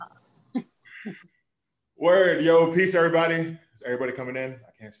Word, yo, peace, everybody. Is everybody coming in?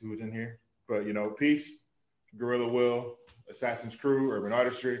 I can't see who's in here, but peace. Gorilla Will, Assassin's Crew, Urban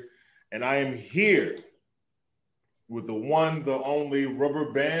Artistry, and I am here with the one, the only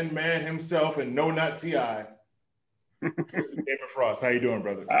rubber band man himself, and no, not Ti. Mr. Damon Frost. How you doing,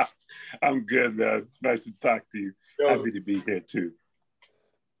 brother? I'm good, man. Nice to talk to you. Happy to be here too.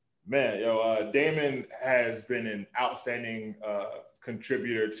 Man, Damon has been an outstanding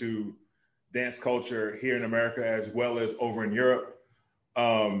contributor to dance culture here in America as well as over in Europe.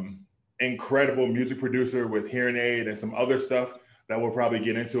 Incredible music producer with Hearing Aid and some other stuff that we'll probably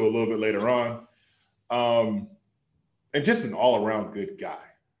get into a little bit later on. And just an all-around good guy.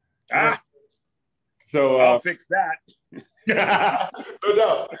 So I'll fix that. No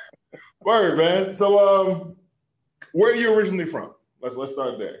doubt. Word, man. So where are you originally from? Let's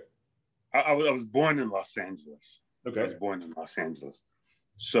start there. I was born in Los Angeles. Okay. I was born in Los Angeles.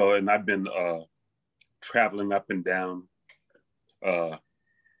 So, and I've been traveling up and down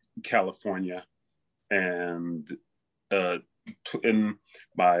California, and in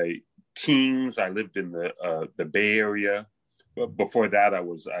my teens, I lived in the Bay Area. But before that, I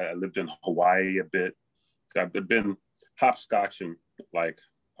lived in Hawaii a bit. So I've been hopscotching like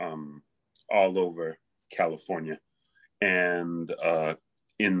all over California, and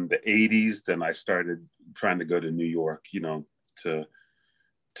in the 80s, then I started trying to go to New York,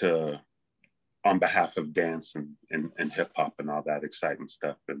 to on behalf of dance and hip hop and all that exciting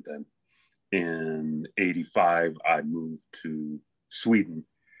stuff. And then in 85, I moved to Sweden.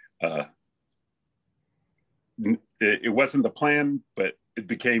 It wasn't the plan, but it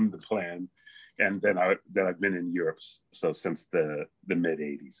became the plan. And then I've been in Europe since the mid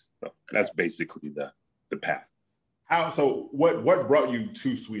 80s. So that's basically the path. So what brought you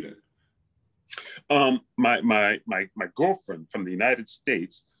to Sweden? My girlfriend from the United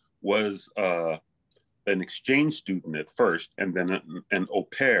States was an exchange student at first, and then an au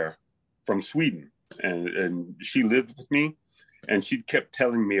pair from Sweden, and she lived with me, and she kept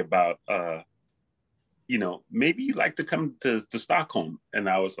telling me about maybe you'd like to come to Stockholm, and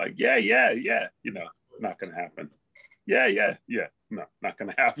I was like, yeah, not gonna happen. Yeah, no, not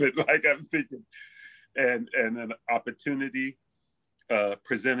gonna happen. Like I'm thinking, and an opportunity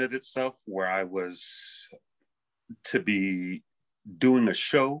presented itself where I was to be doing a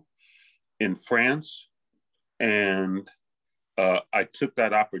show in France, and I took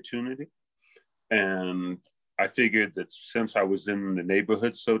that opportunity, and I figured that since I was in the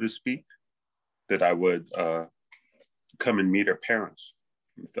neighborhood, so to speak, that I would come and meet her parents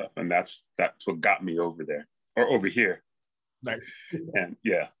and stuff, and that's what got me over there or over here. Nice. And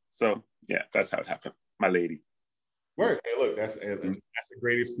that's how it happened. My lady. Word. Hey, look, that's a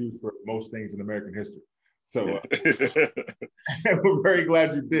great excuse for most things in American history. So we're very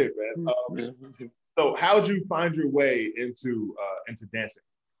glad you did, man. So how'd you find your way into dancing?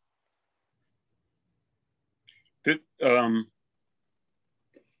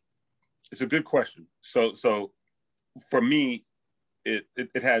 It's a good question. So for me, it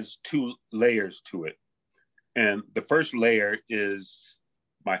has two layers to it. And the first layer is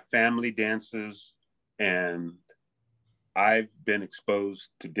my family dances, and I've been exposed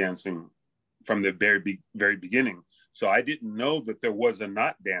to dancing from the very beginning. So I didn't know that there was a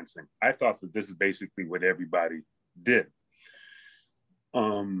not dancing. I thought that this is basically what everybody did.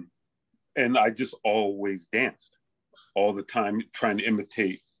 And I just always danced all the time, trying to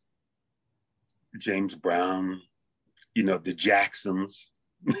imitate James Brown, the Jacksons,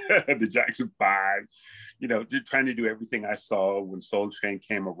 the Jackson 5, trying to do everything I saw when Soul Train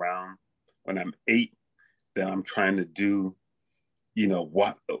came around. When I'm 8, then I'm trying to do,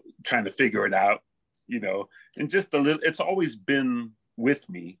 trying to figure it out, and just a little, it's always been with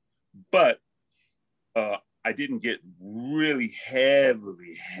me, but I didn't get really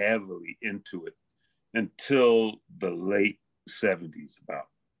heavily into it until the late 70s about.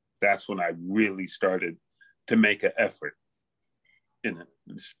 That's when I really started to make an effort in it,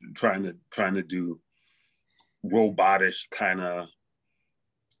 just trying to do robotish kind of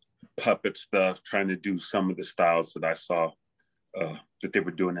puppet stuff, trying to do some of the styles that I saw that they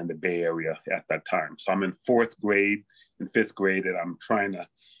were doing in the Bay Area at that time. So I'm in 4th grade and 5th grade, and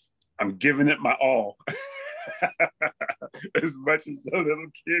I'm giving it my all. As much as a little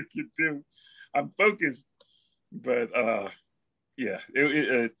kid can do. I'm focused, but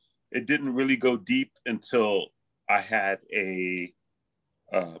it didn't really go deep until I had an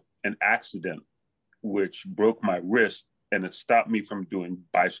accident which broke my wrist, and it stopped me from doing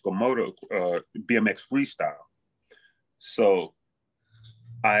bicycle moto BMX freestyle. So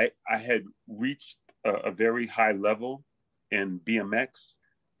I had reached a very high level in BMX,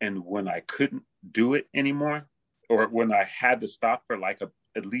 and when I couldn't do it anymore, or when I had to stop for like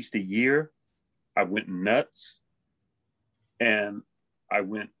at least a year, I went nuts and I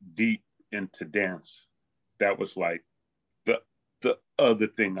went deep into dance. That was like the other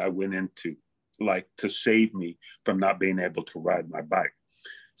thing I went into, like to save me from not being able to ride my bike.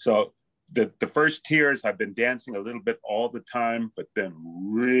 So the first years I've been dancing a little bit all the time, but then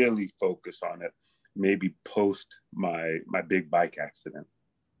really focus on it maybe post my big bike accident.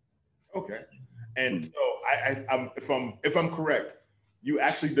 Okay. And so if I'm correct, you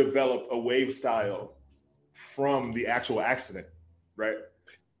actually developed a wave style from the actual accident, right?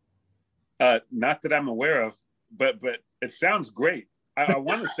 Not that I'm aware of, but it sounds great. I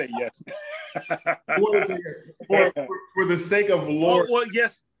want to say yes. I want to say yes. For the sake of lore. Oh, well,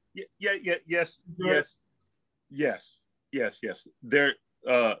 yes. Yes. There,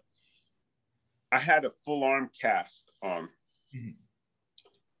 I had a full arm cast on,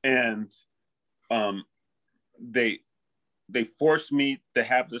 and they forced me to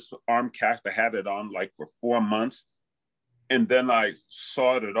have this arm cast. I had it on like for 4 months, and then I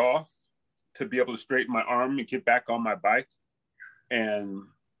sawed it off to be able to straighten my arm and get back on my bike. And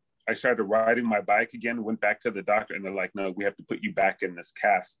I started riding my bike again, went back to the doctor, and they're like, no, we have to put you back in this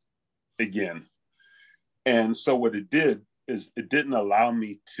cast again. And so what it did is it didn't allow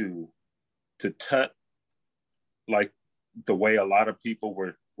me to tut like the way a lot of people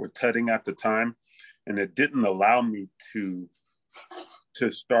were tutting at the time. And it didn't allow me to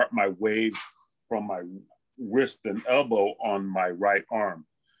start my wave from my wrist and elbow on my right arm.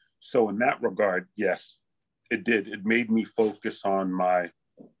 So in that regard, yes, it did. It made me focus on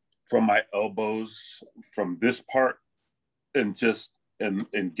from my elbows, from this part, and just and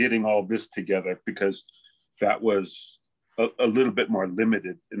getting all this together, because that was a little bit more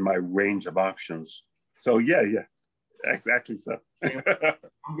limited in my range of options. So yeah, exactly. So I'm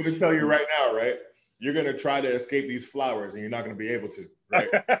going to tell you right now, right? You're going to try to escape these flowers, and you're not going to be able to, right?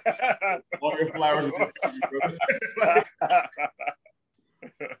 All your flowers are just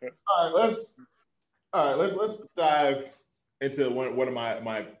all right, let's dive into one of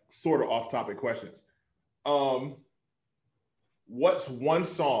my sort of off-topic questions. What's one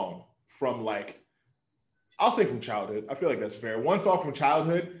song from, like, I'll say from childhood, I feel like that's fair. One song from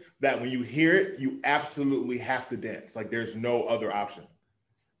childhood that when you hear it, you absolutely have to dance. Like there's no other option.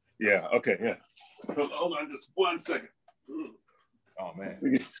 Yeah, okay, yeah. Hold on just 1 second. Oh man.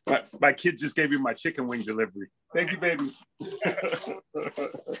 My kid just gave me my chicken wing delivery. Thank you, babies.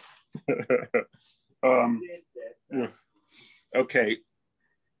 Okay.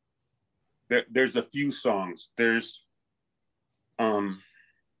 There's a few songs. There's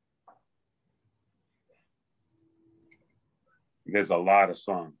a lot of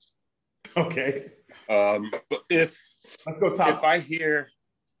songs. Okay. But let's go top.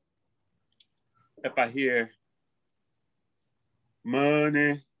 If I hear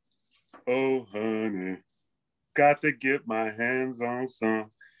money, oh honey, got to get my hands on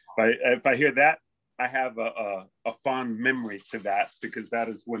some. If I hear that, I have a fond memory to that, because that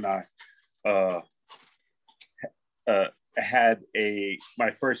is when I had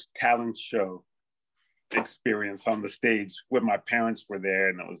my first talent show experience on the stage when my parents were there,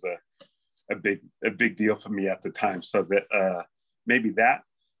 and it was a big deal for me at the time. So that maybe that.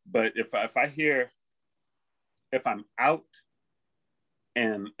 But if I'm out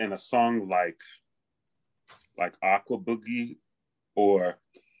and a song like Aqua Boogie, or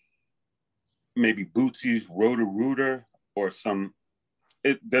maybe Bootsy's Roto-Rooter, or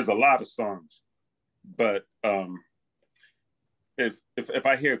there's a lot of songs, but if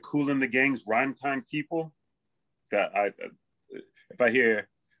I hear Kool and the Gang's Rhyme Time People, if I hear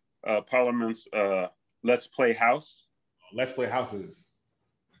Parliament's Let's Play House. Let's Play Houses.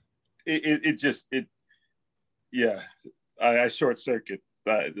 I short circuit.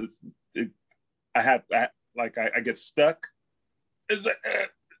 I get stuck, and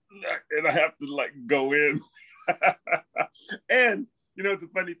I have to like go in. And you know, it's a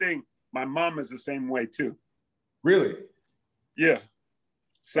funny thing. My mom is the same way too. Really? Yeah.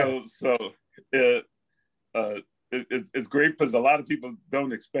 So it's great because a lot of people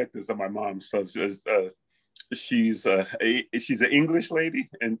don't expect this of my mom. So she's an English lady,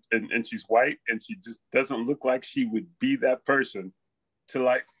 and she's white, and she just doesn't look like she would be that person to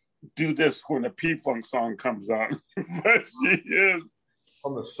like do this when a P-Funk song comes on. But she is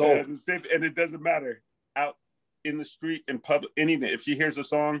from the soul, and it doesn't matter out in the street, in public, anything. If she hears a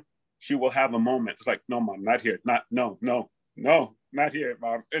song, she will have a moment. It's like, no, mom, not here, not not here,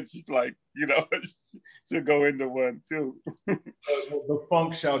 mom. And she's like, you know, she'll go into one too. The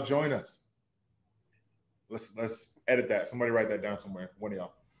funk shall join us. Let's edit that. Somebody write that down somewhere. One of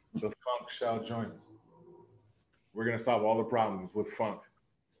y'all. the funk shall join us. We're gonna solve all the problems with funk.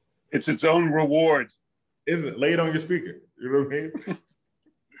 It's its own reward. Isn't it? Lay it on your speaker. You know what I mean?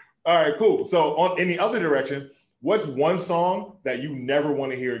 All right, cool. So on in the other direction, what's one song that you never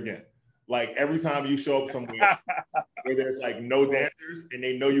want to hear again? Like every time you show up somewhere where there's like no dancers and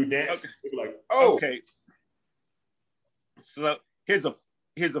they know you dance, Okay. they're like, oh, Okay. So here's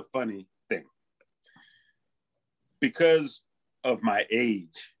a funny thing. Because of my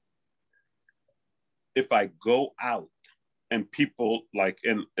age, if I go out and people like,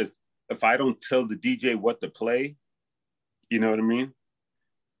 and if I don't tell the DJ what to play, you know what I mean?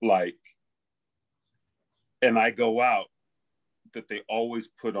 Like, and I go out, that they always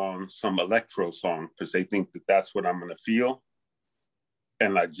put on some electro song because they think that that's what I'm going to feel.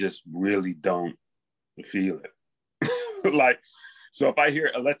 And I just really don't feel it. Like, so if I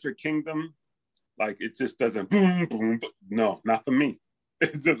hear Electric Kingdom, like it just doesn't boom, boom, boom. No, not for me.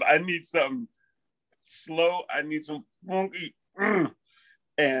 It's just, I need something slow. I need some funky.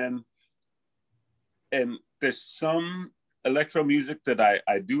 And there's some electro music that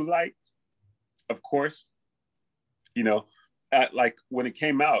I do like, of course, you know, like when it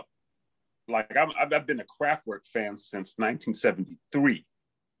came out, like I've been a Kraftwerk fan since 1973.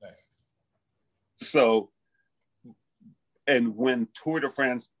 nice. So, and when Tour de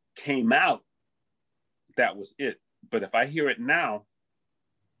France came out, that was it. But if I hear it now,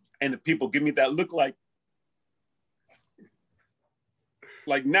 and if people give me that look like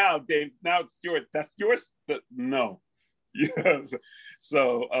now, Dave, now it's yours. That's yours. No, yeah.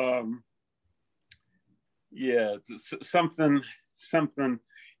 So yeah, something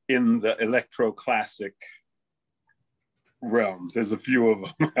in the electro classic realm. There's a few of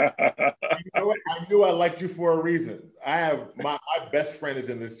them. You know what? I knew I liked you for a reason. I have my best friend is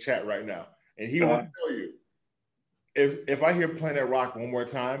in this chat right now, and he will tell you if I hear Planet Rock one more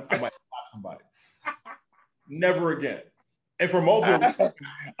time, I might slap somebody. Never again. And for multiple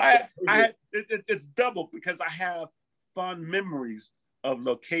it's double because I have fond memories of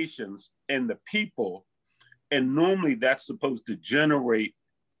locations and the people. And normally that's supposed to generate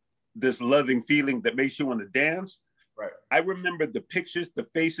this loving feeling that makes you want to dance. Right. I remember the pictures, the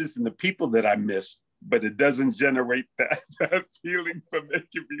faces, and the people that I miss, but it doesn't generate that feeling for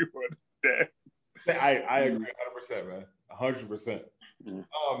making me want to dance. I agree 100%, man. 100%.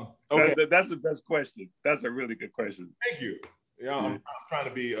 Okay. That's the best question. That's a really good question. Thank you. Yeah, I'm trying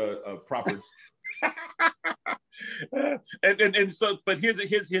to be a proper. and so, but here's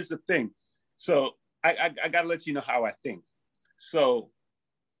the thing. So I got to let you know how I think. So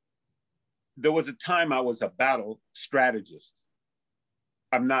there was a time I was a battle strategist.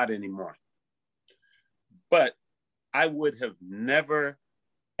 I'm not anymore. But I would have never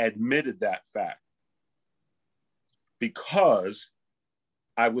admitted that fact because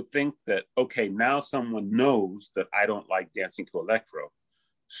I would think that, okay, now someone knows that I don't like dancing to electro.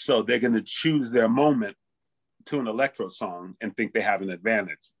 So they're going to choose their moment to an electro song and think they have an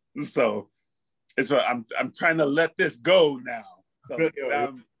advantage. So it's what I'm trying to let this go now. So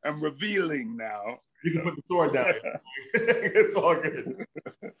I'm revealing now. You can put the sword down. It's all good.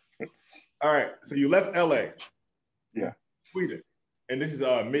 All right. So you left LA. Yeah. Sweden. And this is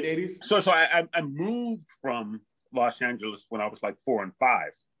mid 80s? So I moved from Los Angeles when I was like 4 and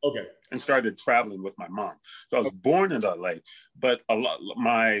 5. Okay. And started traveling with my mom. So I was born in LA, but a lot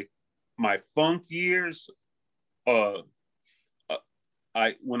my funk years, when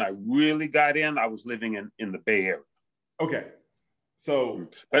I really got in, I was living in the Bay Area. Okay. So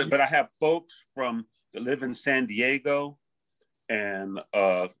but I have folks that live in San Diego, and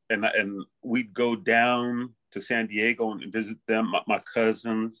we'd go down to San Diego and visit them, my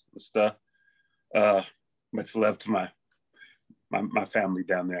cousins and stuff. Much love to my family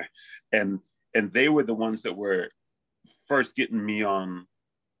down there, and they were the ones that were first getting me on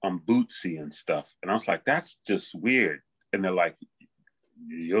Bootsy and stuff, and I was like, that's just weird. And they're like,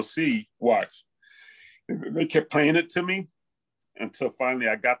 you'll see, watch. They kept playing it to me until finally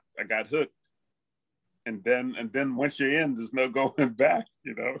I got hooked, and then once you're in, there's no going back.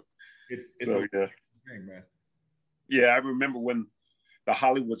 You know, it's so, yeah. Thing, man. Yeah, I remember when the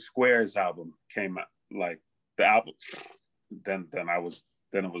Hollywood Squares album came out, like the album. Then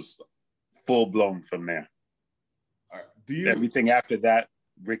it was full blown from there. Right. Everything after that,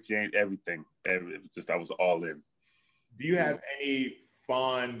 Rick James, everything. It was just, I was all in. Do you have any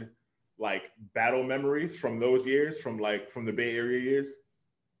fond like battle memories from those years, from the Bay Area years?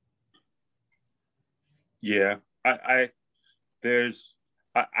 Yeah, I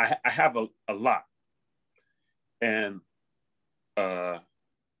have a lot, and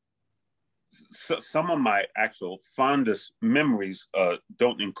some of my actual fondest memories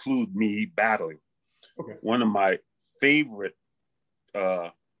don't include me battling. Okay. One of my favorite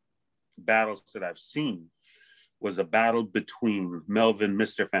battles that I've seen was a battle between Melvin,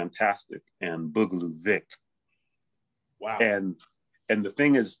 Mr. Fantastic, and Boogaloo Vic. Wow. And the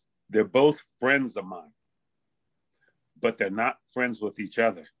thing is, they're both friends of mine, but they're not friends with each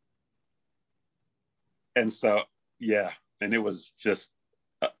other. And so, yeah, and it was just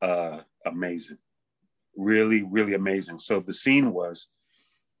amazing. Really, really amazing. So the scene was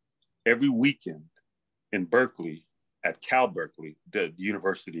every weekend in Berkeley, at Cal Berkeley, the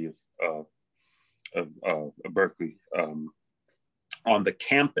University of Berkeley, on the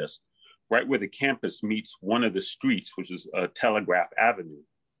campus, right where the campus meets one of the streets, which is Telegraph Avenue.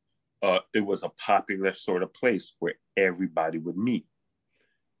 It was a popular sort of place where everybody would meet.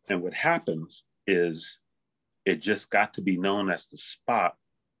 And what happens is it just got to be known as the spot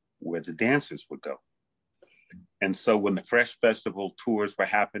where the dancers would go. And so when the Fresh Festival tours were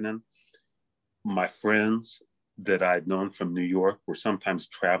happening, my friends that I'd known from New York were sometimes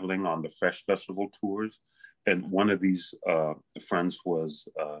traveling on the Fresh Festival tours. And one of these friends was,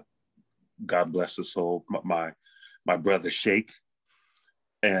 God bless his soul, my brother Sheikh.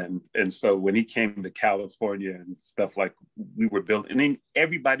 And so when he came to California and stuff, like, we were building, and then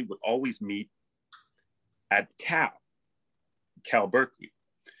everybody would always meet at Cal Berkeley.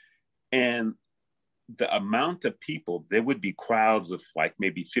 And the amount of people, there would be crowds of like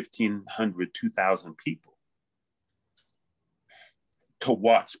maybe 1,500, 2,000 people to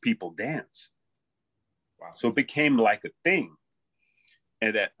watch people dance. Wow. So it became like a thing.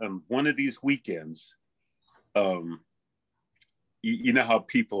 And at one of these weekends, you know how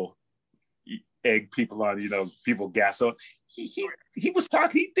people egg people on, people gas up. He was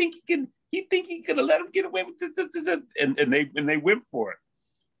talking. He think he could let him get away with this. And they went for it.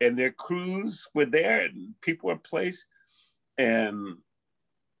 And their crews were there, and people were placed. And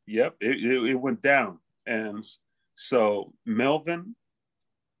yep, it went down. And so Melvin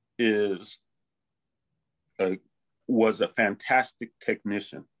was a fantastic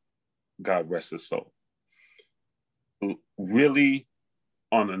technician. God rest his soul. Really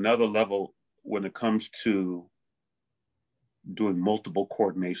on another level when it comes to doing multiple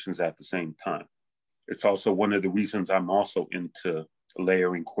coordinations at the same time. It's also one of the reasons I'm also into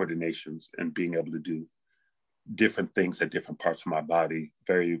layering coordinations and being able to do different things at different parts of my body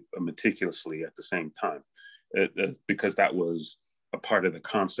very meticulously at the same time, because that was a part of the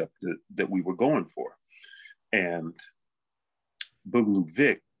concept that we were going for. And Boogaloo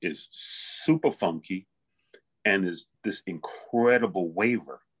Vic is super funky and is this incredible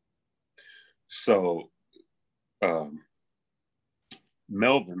waver. So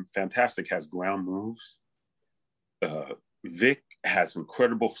Melvin, fantastic, has ground moves. Vic has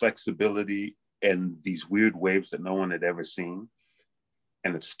incredible flexibility and these weird waves that no one had ever seen.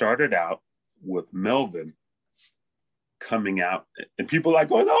 And it started out with Melvin coming out and people like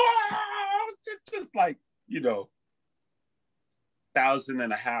going, oh, just like, 1,500,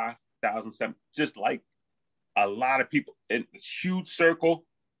 1,700, just like a lot of people in a huge circle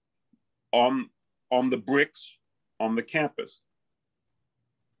on the bricks on the campus.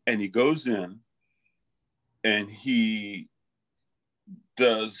 And he goes in and he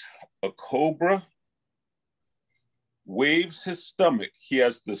does a cobra, waves his stomach. He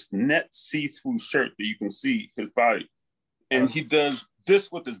has this net see-through shirt that you can see his body. And he does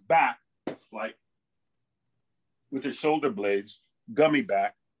this with his back, like with his shoulder blades, gummy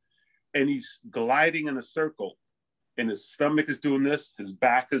back. And he's gliding in a circle. And his stomach is doing this, his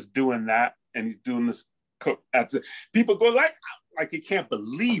back is doing that, and he's doing this. People go like you can't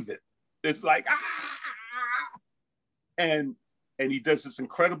believe it. It's like, and he does this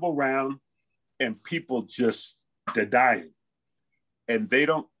incredible round, and people just, they're dying. And they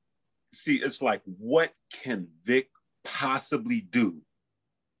don't see, it's like, what can Vic possibly do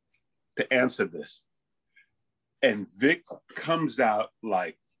to answer this? And Vic comes out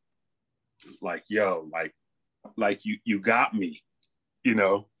like, yo, like you got me,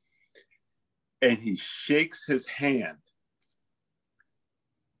 and he shakes his hand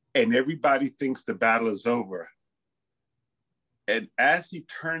and everybody thinks the battle is over. And as he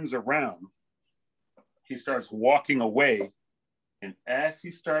turns around, he starts walking away. And as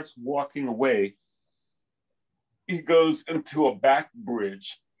he starts walking away, he goes into a back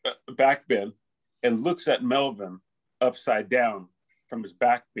bend, and looks at Melvin upside down from his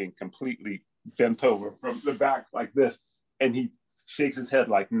back being completely bent over from the back like this. And he shakes his head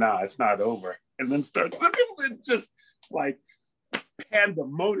like, nah, it's not over. And then starts just like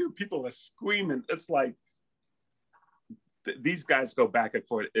pandemonium. People are screaming. It's like these guys go back and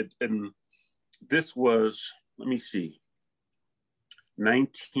forth. And This was, let me see,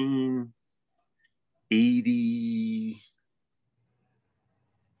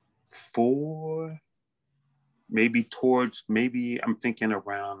 1984, maybe I'm thinking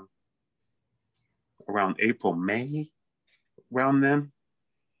around April, May, around then.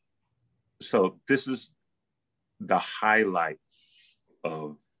 So this is the highlight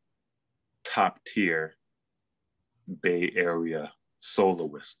of top tier Bay Area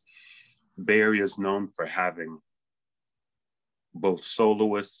soloists. Bay Area is known for having both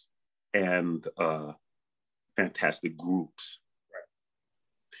soloists and fantastic groups.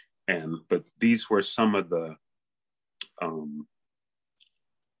 Right. But these were some of the,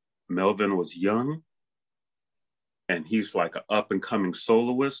 Melvin was young, and he's like an up and coming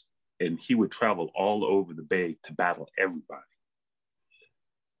soloist, and he would travel all over the Bay to battle everybody.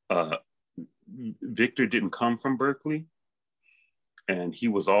 Victor didn't come from Berkeley, and he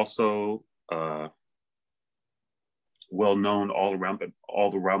was also well known all around the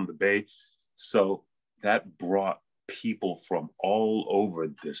Bay. So that brought people from all over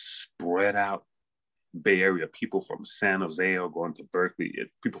this spread out Bay Area, people from San Jose are going to Berkeley,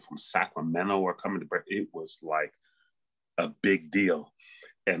 people from Sacramento are coming to Berkeley. It was like a big deal.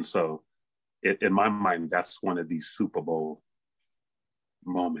 And so in my mind, that's one of these Super Bowl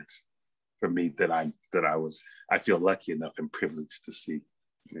moments for me that I feel lucky enough and privileged to see.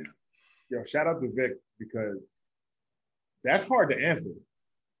 Yeah. Yo, shout out to Vic, because that's hard to answer.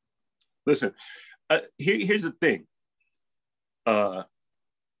 Listen, here's the thing.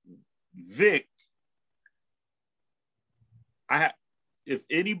 Vic, if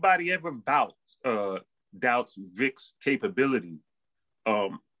anybody ever doubts Vic's capability,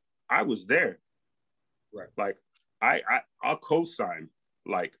 I was there. Right. Like I'll co-sign.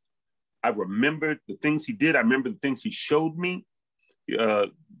 Like I remember the things he did. I remember the things he showed me.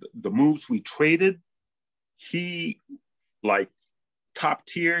 The moves we traded. He, like, top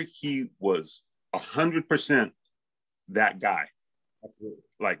tier. He was 100% that guy. Absolutely.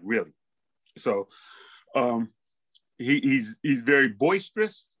 Like, really. So he's very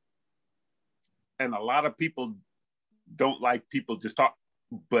boisterous, and a lot of people don't like people just talk,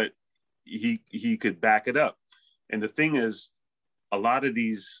 but he could back it up. And the thing is, a lot of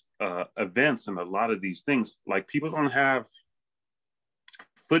these events and a lot of these things, like, people don't have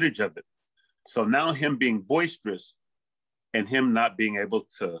footage of it. So now him being boisterous and him not being able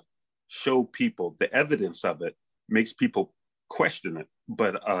to show people the evidence of it makes people question it.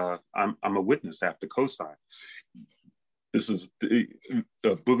 But I'm a witness. I have to co-sign. This is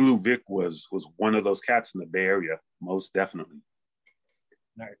Boogaloo Vic was one of those cats in the Bay Area, most definitely.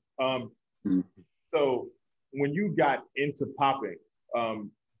 Nice. So when you got into popping,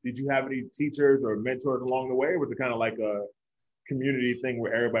 did you have any teachers or mentors along the way? Or was it kind of like a community thing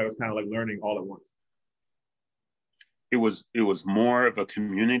where everybody was kind of like learning all at once? It was more of a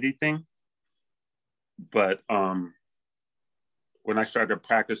community thing. But when I started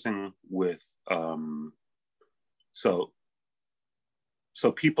practicing with, so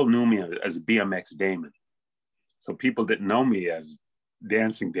people knew me as BMX Damon. So people didn't know me as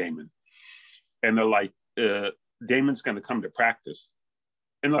Dancing Damon. And they're like, Damon's going to come to practice.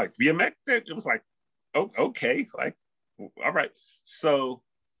 And like, BMX, it was like, oh, okay. Like, all right. So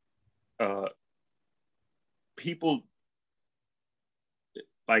people,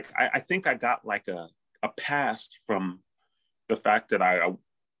 like, I think I got like a pass from the fact that I'm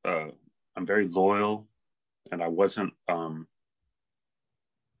very loyal, and I wasn't,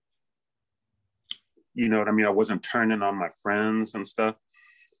 you know what I mean? I wasn't turning on my friends and stuff.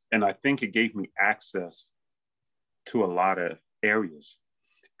 And I think it gave me access to a lot of areas.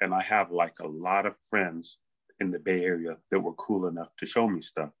 And I have like a lot of friends in the Bay Area that were cool enough to show me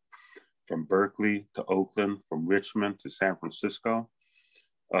stuff, from Berkeley to Oakland, from Richmond to San Francisco.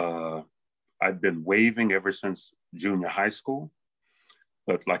 I've been waving ever since junior high school.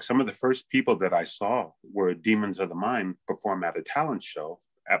 But like, some of the first people that I saw were Demons of the Mind perform at a talent show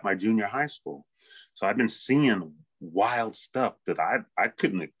at my junior high school. So I've been seeing wild stuff that I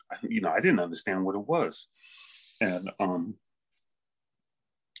couldn't, you know, I didn't understand what it was. And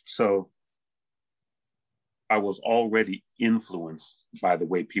so I was already influenced by the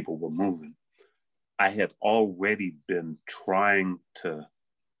way people were moving. I had already been trying to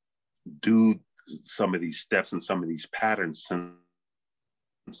do some of these steps and some of these patterns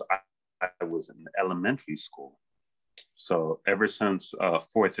since I was in elementary school. So ever since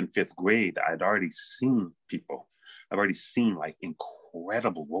 4th and 5th grade, I'd already seen people. I've already seen like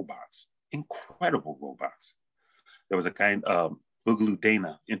incredible robots. There was a guy, Boogaloo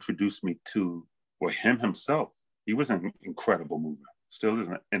Dana, introduced me to him himself. He was an incredible mover, still is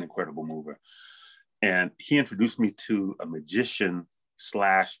an incredible mover. And he introduced me to a magician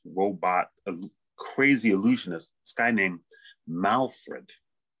slash robot, a crazy illusionist, this guy named Malfred.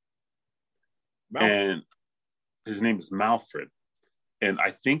 And his name is Malfred. And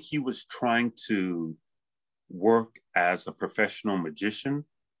I think he was trying to work as a professional magician.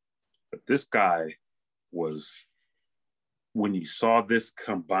 But this guy was, when you saw this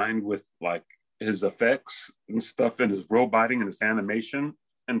combined with like his effects and stuff and his roboting and his animation,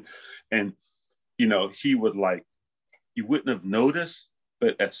 and you know, he would like, you wouldn't have noticed,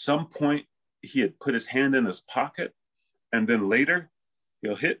 but at some point he had put his hand in his pocket, and then later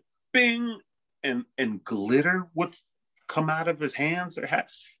he'll hit bing, and glitter would come out of his hands or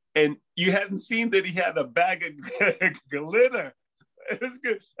and you hadn't seen that he had a bag of glitter. It's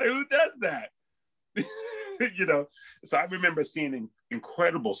good. Like, who does that? You know, so I remember seeing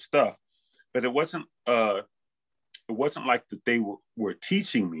incredible stuff, but it wasn't like that they were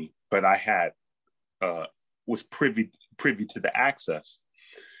teaching me, but I had was privy to the access.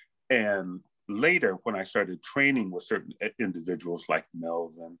 And later, when I started training with certain individuals like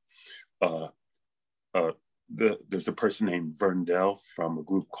Melvin, there's a person named Verndell from a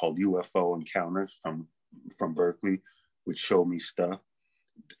group called UFO Encounters from Berkeley, would show me stuff.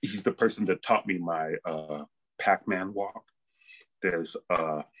 He's the person that taught me my Pac-Man walk. There's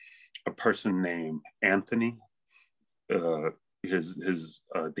a person named Anthony. His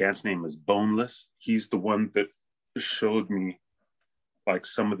dance name is Boneless. He's the one that showed me like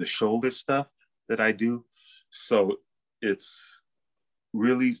some of the shoulder stuff that I do. So it's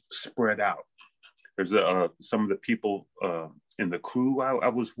really spread out. There's some of the people in the crew I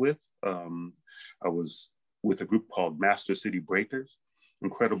was with. I was with a group called Master City Breakers,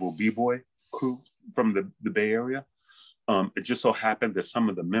 incredible b-boy crew from the Bay Area. It just so happened that some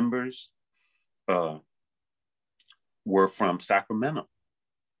of the members were from Sacramento.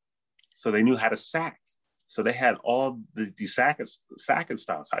 So they knew how to sack. So they had all the sacking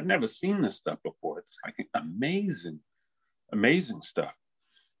styles. I'd never seen this stuff before. It's like amazing stuff.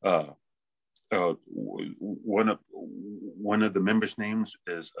 One of the members' names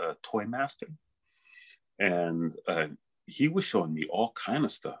is Toy Master. And he was showing me all kind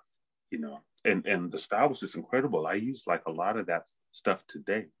of stuff, you know, and the style was just incredible. I use like a lot of that stuff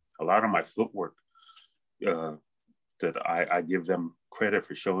today. A lot of my footwork that I give them credit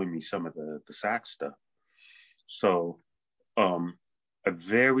for showing me some of the sax stuff. So a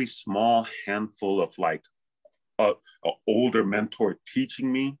very small handful of like an older mentor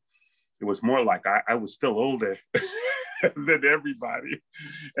teaching me. It was more like I was still older than everybody.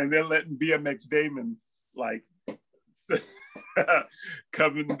 And then letting BMX Damon like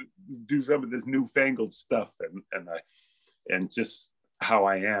come and do some of this newfangled stuff, and just how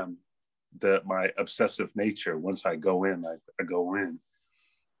I am, my obsessive nature. Once I go in, I go in,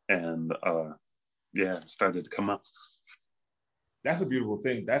 and it started to come up. That's a beautiful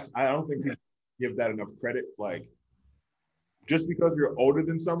thing. I don't think people give that enough credit. Like, just because you're older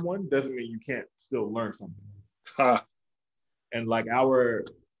than someone doesn't mean you can't still learn something. And like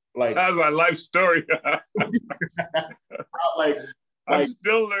that's my life story. I'm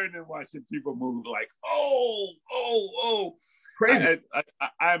still learning watching people move. Like, oh, crazy.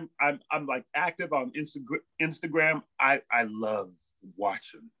 I'm like active on Instagram. I love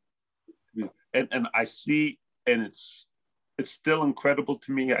watching, and I see, and it's still incredible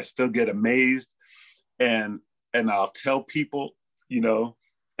to me. I still get amazed, and I'll tell people, you know,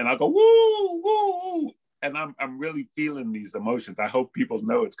 and I'll go woo, woo. And I'm really feeling these emotions. I hope people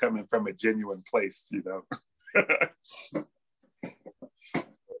know it's coming from a genuine place, you know.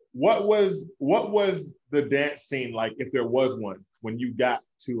 What was the dance scene like, if there was one, when you got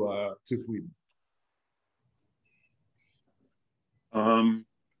to Sweden?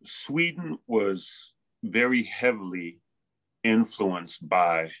 Sweden was very heavily influenced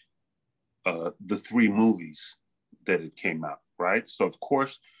by the three movies that it came out, right? So of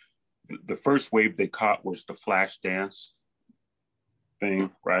course, the first wave they caught was the flash dance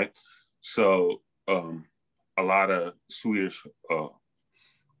thing, right? So a lot of Swedish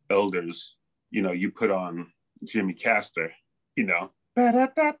elders, you know, you put on Jimmy Castor, you know, and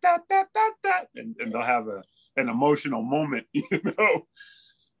they'll have an emotional moment, you know.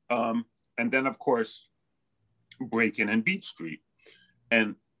 And then of course, Breaking and Beat Street.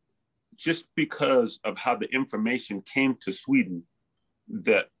 And just because of how the information came to Sweden,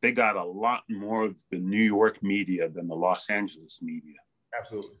 that they got a lot more of the New York media than the Los Angeles media.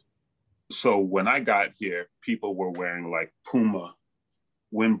 Absolutely. So when I got here, people were wearing like Puma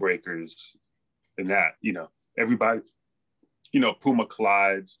windbreakers and that, you know, everybody, you know, Puma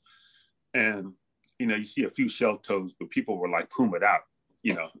Clydes, and, you know, you see a few shell toes, but people were like Puma'd out,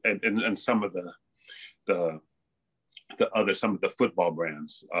 you know, and some of the, the some of the football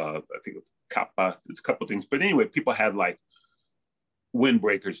brands. I think Kappa, there's a couple of things. But anyway, people had like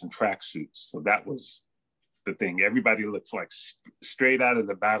windbreakers and tracksuits. So that was the thing. Everybody looked like straight out of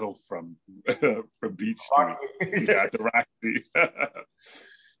the battle from from Beach Street. Yeah, the Roxy.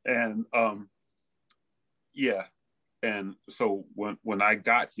 And yeah. And so when I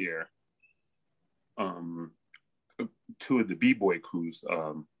got here, two of the B-boy crews,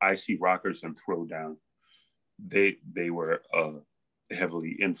 IC Rockers and Throwdown, they were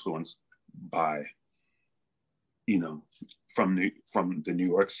heavily influenced by, you know, from the New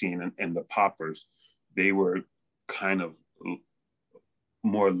York scene and the poppers. They were kind of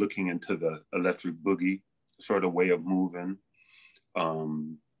more looking into the electric boogie sort of way of moving.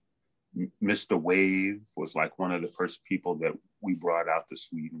 Mr. Wave was like one of the first people that we brought out to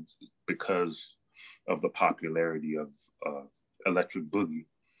Sweden because of the popularity of electric boogie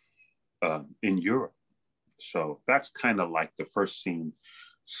in Europe. So that's kind of like the first scene.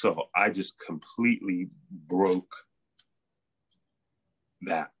 So I just completely broke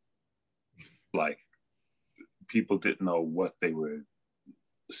that. Like, people didn't know what they were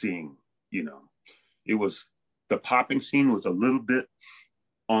seeing, you know. It was, the popping scene was a little bit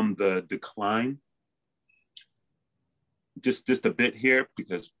on the decline, just a bit here,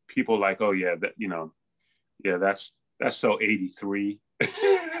 because people like, oh yeah, that, you know, yeah, that's so 83.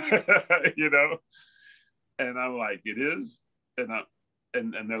 You know. And I'm like, it is. And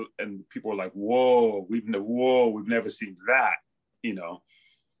and people are like, whoa, we've never seen that, you know.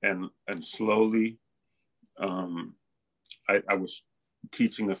 And slowly, I was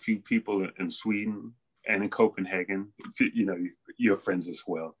teaching a few people in Sweden and in Copenhagen, you know, your friends as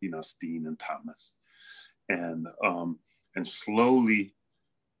well, you know, Steen and Thomas. And slowly,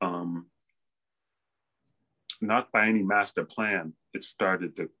 not by any master plan, it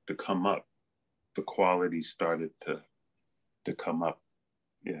started to come up. The quality started to come up.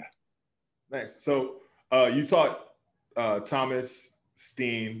 Yeah. Nice. So you taught Thomas,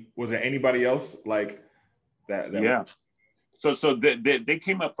 Steen. Was there anybody else like that? Yeah. So they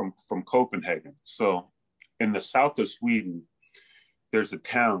came up from Copenhagen. So in the south of Sweden, there's a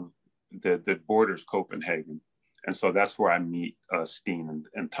town that borders Copenhagen, and so that's where I meet Steen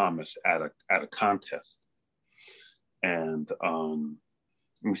and Thomas at a contest. And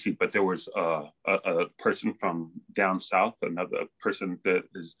let me see, but there was a person from down south, another person that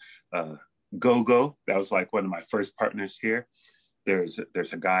is Go-Go. That was like one of my first partners here. There's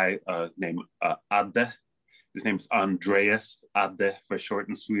a guy named Adde. His name is Andreas Adde for short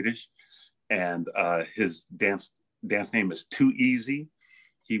in Swedish. And his dance name is Too Easy.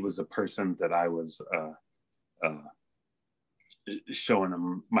 He was a person that I was showing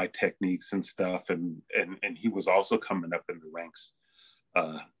him my techniques and stuff. And he was also coming up in the ranks.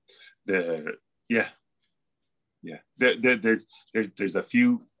 There's a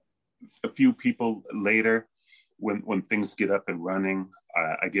few people later when things get up and running.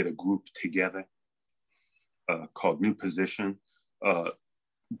 I get a group together called New Position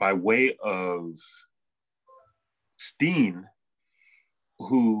by way of Steen,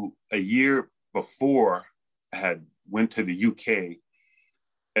 who a year before had went to the UK,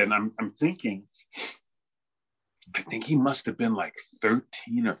 and I'm thinking, I think he must have been like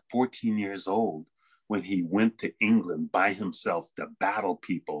 13 or 14 years old when he went to England by himself to battle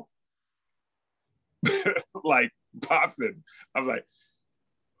people. Like popping. I'm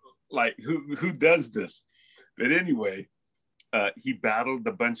like who does this? But anyway, he battled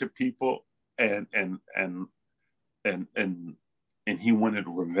a bunch of people and he wanted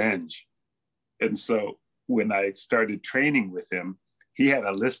revenge. And so when I started training with him, he had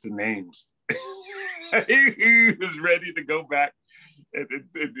a list of names. He was ready to go back and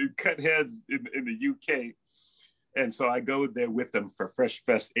cut heads in the UK. And so I go there with him for Fresh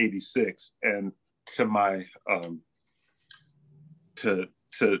Fest 86. And to my to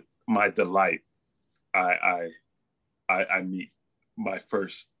my delight, I meet my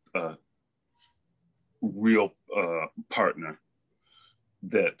first real partner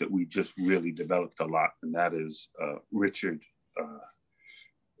that we just really developed a lot, and that is Richard,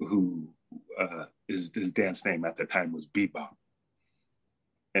 who his dance name at the time was Bebop,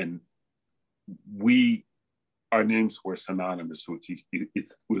 and our names were synonymous with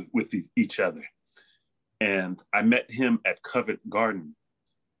each other. And I met him at Covent Gardens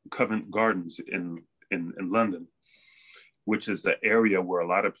in London, which is an area where a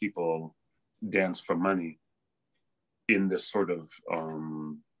lot of people dance for money in this sort of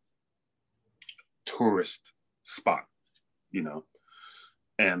tourist spot, you know.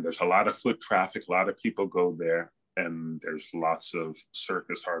 And there's a lot of foot traffic, a lot of people go there. and there's lots of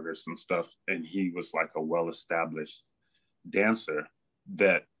circus artists and stuff. And he was like a well-established dancer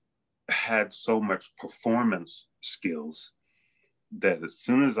that had so much performance skills that as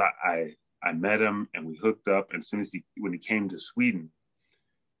soon as I met him and we hooked up, and as soon as when he came to Sweden,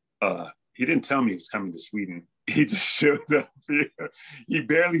 he didn't tell me he was coming to Sweden. He just showed up. He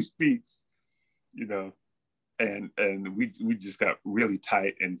barely speaks, you know, and we just got really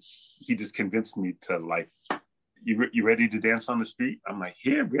tight, and he just convinced me to like, you ready to dance on the street? I'm like,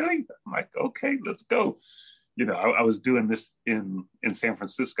 yeah, really? I'm like, okay, let's go. You know, I was doing this in San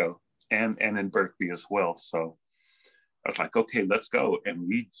Francisco and in Berkeley as well. So I was like, okay, let's go. And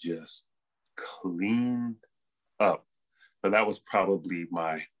we just cleaned up. But that was probably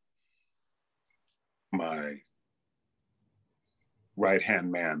my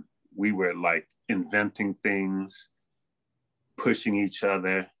right-hand man. We were like inventing things, pushing each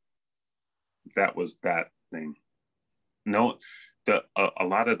other. That was that thing. No, a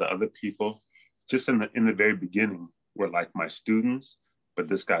lot of the other people, just in the very beginning, were like my students, but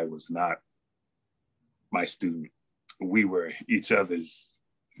this guy was not my student. We were each other's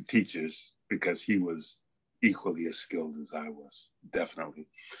teachers because he was equally as skilled as I was, definitely.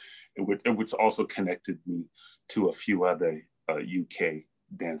 Which also connected me to a few other UK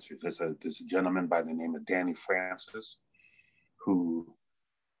dancers. There's a gentleman by the name of Danny Francis, who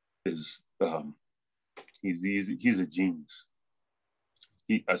is he's a genius.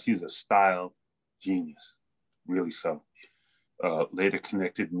 He's a style genius, really so. Later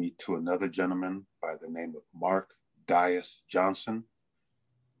connected me to another gentleman by the name of Mark Dias Johnson,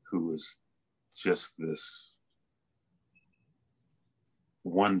 who was just this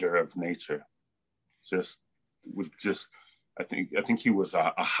wonder of nature. I think he was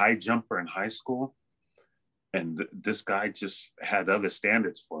a high jumper in high school, and this guy just had other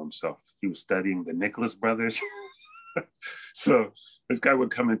standards for himself. He was studying the Nicholas brothers. So this guy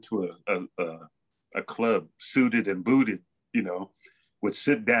would come into a club suited and booted, you know, would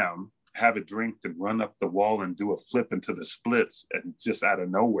sit down, have a drink, then run up the wall and do a flip into the splits, and just out of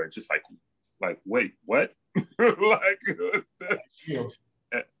nowhere, just like wait, what? Like,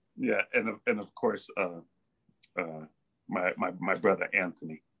 yeah, and of course, my brother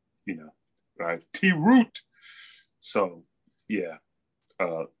Anthony, you know, right? T Root. So yeah,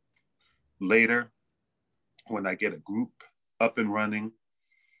 later when I get a group up and running,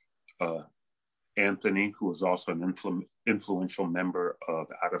 Anthony, who was also an influential member of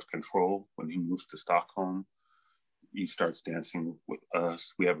Out of Control, when he moves to Stockholm, he starts dancing with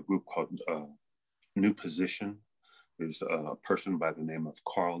us. We have a group called New Position. There's a person by the name of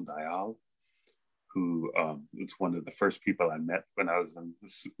Carl Dial, who was one of the first people I met when I was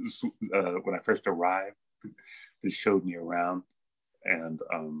when I first arrived. They showed me around, and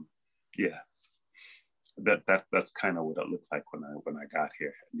yeah, that's kind of what it looked like when I got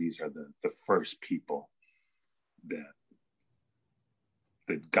here. And these are the first people that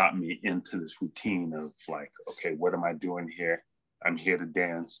got me into this routine of like, okay, what am I doing here? I'm here to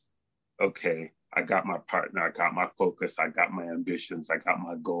dance. Okay, I got my partner, I got my focus, I got my ambitions, I got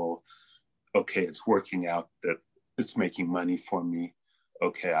my goal. Okay, it's working out, that it's making money for me.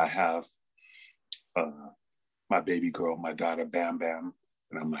 Okay, I have my baby girl, my daughter, Bam Bam.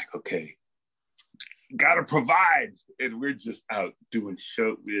 And I'm like, okay, gotta provide. And we're just out doing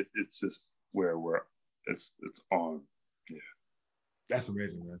show. It's just where it's on. Yeah. That's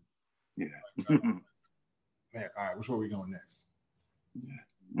amazing, man. Yeah. Man, all right, which way are we going next? Yeah.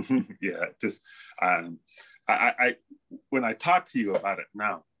 Yeah. Just I when I talk to you about it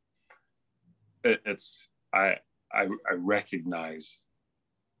now, I recognize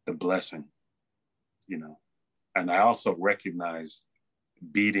the blessing, you know, and I also recognize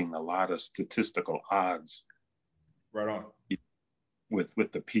beating a lot of statistical odds. Right on.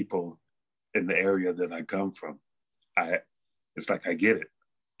 With the people in the area that I come from. It's like I get it.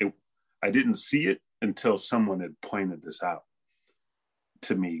 I didn't see it until someone had pointed this out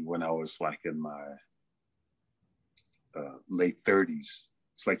to me when I was like in my late 30s.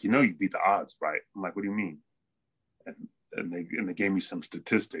 It's like, you beat the odds, right? I'm like, what do you mean? And they gave me some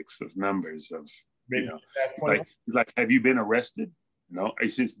statistics of numbers of, like, have you been arrested? No. I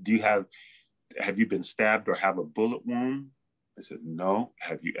said, have you been stabbed or have a bullet wound? I said, no.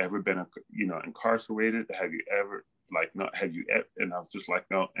 Have you ever been, incarcerated? Have you ever, like, no, have you ever? And I was just like,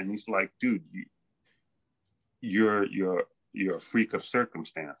 no. And he's like, dude, you're a freak of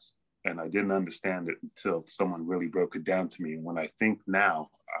circumstance. And I didn't understand it until someone really broke it down to me. And when I think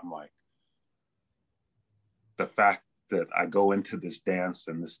now, I'm like, the fact that I go into this dance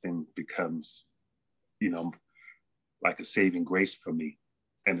and this thing becomes, like a saving grace for me,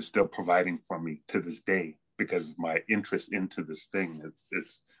 and is still providing for me to this day because of my interest into this thing.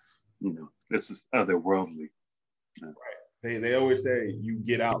 It's this is otherworldly. Right. They always say you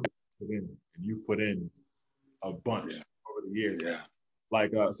get out, and you've put in a bunch over the years. Yeah.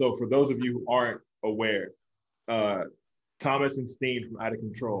 Like so, for those of you who aren't aware, Thomas and Steen from Out of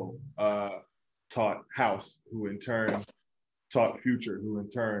Control taught House, who in turn taught Future, who in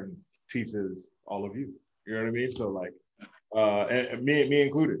turn teaches all of you. You know what I mean? So like, and me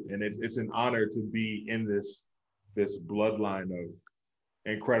included, and it's an honor to be in this bloodline of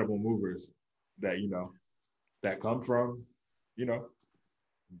incredible movers that that come from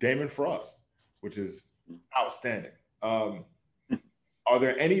Damon Frost, which is outstanding. Are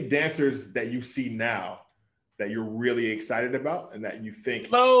there any dancers that you see now that you're really excited about and that you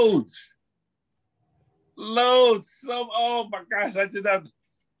think loads? So, oh my gosh, I just have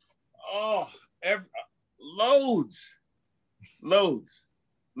loads.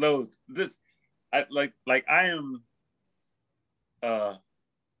 This, I am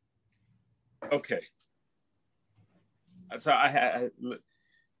okay.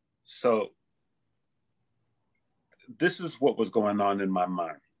 So this is what was going on in my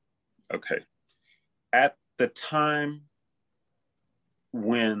mind. Okay. At the time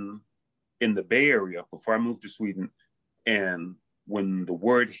when in the Bay Area, before I moved to Sweden, and when the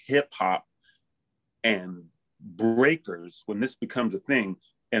word hip hop and breakers, when this becomes a thing,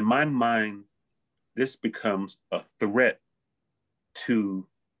 in my mind, this becomes a threat to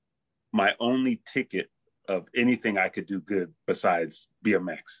my only ticket of anything I could do good besides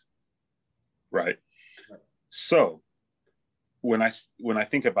BMX, right? So when I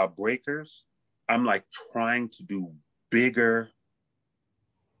think about breakers, I'm like trying to do bigger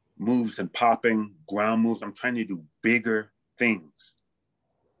moves and popping ground moves. I'm trying to do bigger things,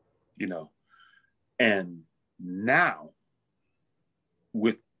 and now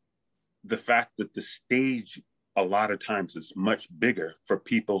with the fact that the stage a lot of times is much bigger for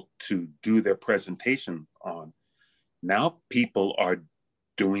people to do their presentation on, now people are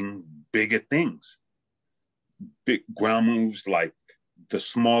doing bigger things, big ground moves, like the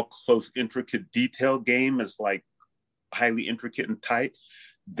small, close, intricate detail game is like highly intricate and tight.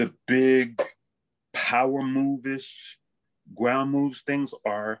 The big power move-ish ground moves things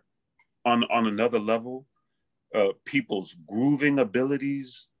are on another level. People's grooving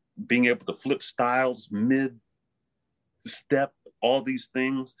abilities, being able to flip styles mid-step, all these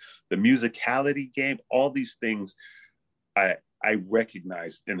things, the musicality game, all these things I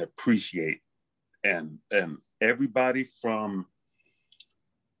recognize and appreciate. And everybody from,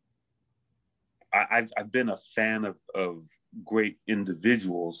 I've been a fan of great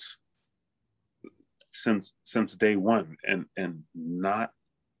individuals since day one, and not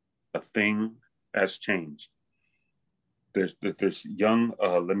a thing has changed. There's young,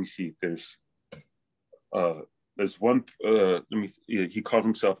 let me see, there's one, he called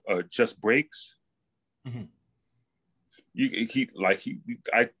himself Just Breaks. Mm-hmm.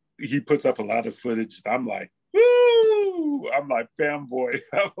 He puts up a lot of footage. I'm like, woo! I'm like fanboy.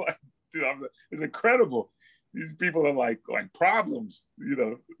 I'm like, dude, it's incredible. These people are like problems,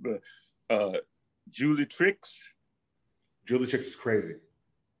 the Julie Tricks. Julie Tricks is crazy.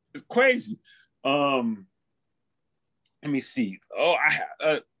 It's crazy. Let me see. Oh, I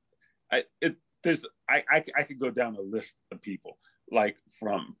could go down a list of people, like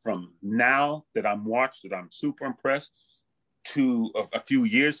from now that I'm watched that I'm super impressed, to a few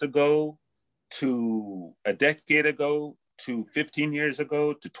years ago, to a decade ago, to 15 years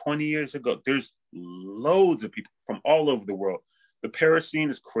ago, to 20 years ago. There's loads of people from all over the world. The Paris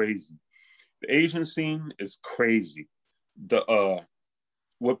scene is crazy. The Asian scene is crazy. The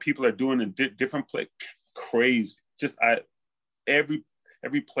what people are doing in different places, crazy. Just every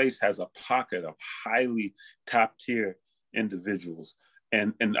place has a pocket of highly top tier individuals,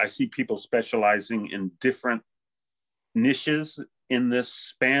 and I see people specializing in different niches in this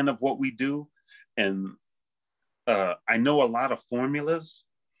span of what we do. And I know a lot of formulas,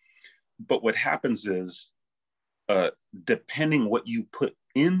 but what happens is, depending what you put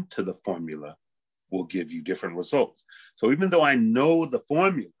into the formula will give you different results. So even though I know the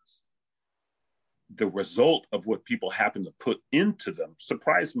formulas, the result of what people happen to put into them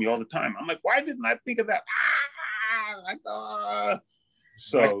surprised me all the time. I'm like, why didn't I think of that?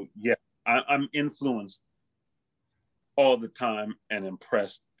 So yeah, I'm influenced all the time and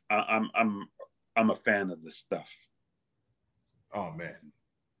impressed. I'm a fan of this stuff. Oh man.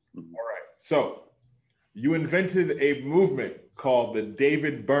 Mm-hmm. All right. So you invented a movement called the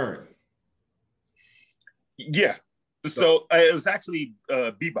David Byrne. Yeah. So it was actually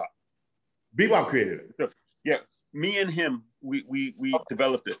Bebop. Bebop created it. Yeah. Me and him, we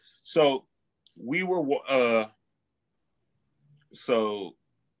developed it. So we were so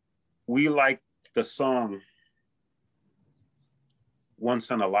we liked the song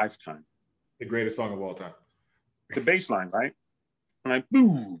Once in a Lifetime. The greatest song of all time. The bass line, right? Like,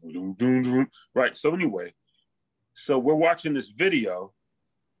 boom, boom, boom, boom. Right. So anyway, so we're watching this video,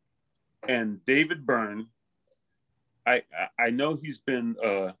 and David Byrne, I know he's been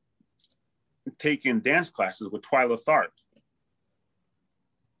taking dance classes with Twyla Tharp.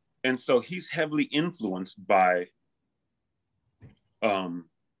 And so he's heavily influenced by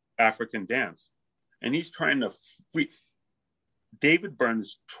African dance. And he's trying to David Byrne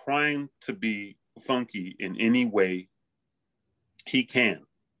is trying to be funky in any way he can,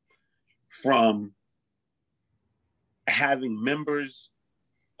 from having members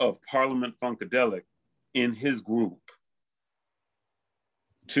of Parliament Funkadelic in his group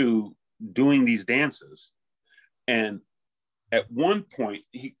to doing these dances. And at one point,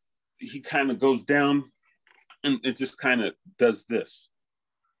 he kind of goes down and it just kind of does this.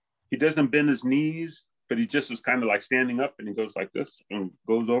 He doesn't bend his knees, but he just is kind of like standing up, and he goes like this and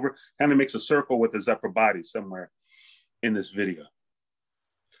goes over, kind of makes a circle with his upper body somewhere in this video.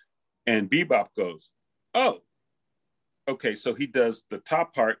 And Bebop goes, oh, okay. So he does the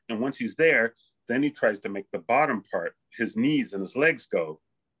top part, and once he's there, then he tries to make the bottom part, his knees and his legs go.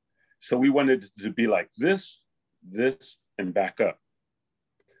 So we wanted it to be like this, and back up.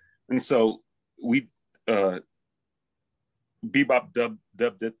 And so we, Bebop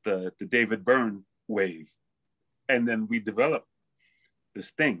dubbed it the David Byrne wave. And then we developed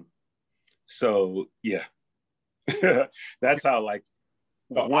this thing. So yeah, that's how like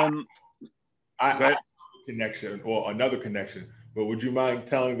one connection or another connection, but would you mind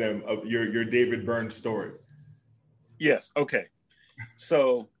telling them of your David Byrne story? Yes. Okay.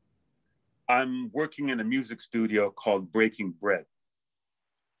 So I'm working in a music studio called Breaking Bread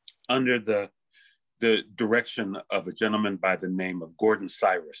under the direction of a gentleman by the name of Gordon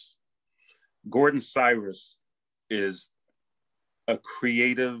Cyrus. Gordon Cyrus is a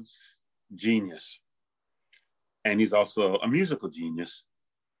creative genius, and he's also a musical genius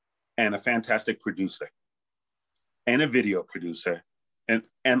and a fantastic producer and a video producer and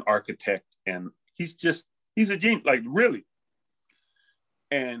an architect. And he's a genius, like really.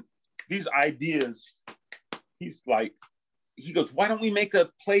 And these ideas, he's like, he goes, why don't we make a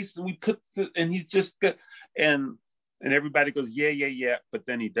place and we put and he's just good. And everybody goes, yeah. But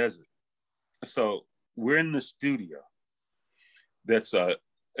then he does it. So we're in the studio. It's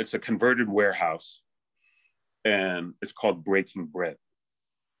a converted warehouse, and it's called Breaking Bread.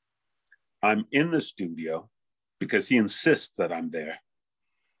 I'm in the studio because he insists that I'm there.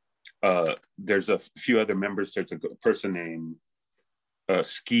 There's a few other members. There's a person named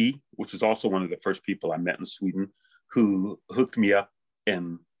Ski, which is also one of the first people I met in Sweden, who hooked me up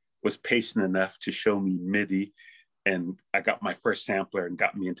and was patient enough to show me MIDI. And I got my first sampler and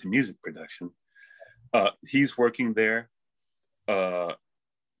got me into music production. He's working there.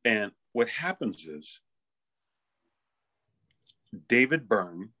 And what happens is David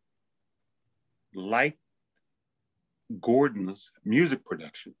Byrne liked Gordon's music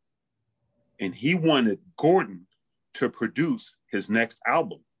production, and he wanted Gordon to produce his next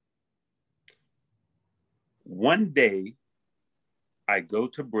album. One day, I go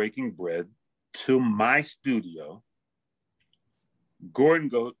to Breaking Bread to my studio. Gordon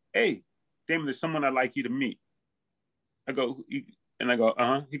goes, hey, Damon, there's someone I'd like you to meet. I go,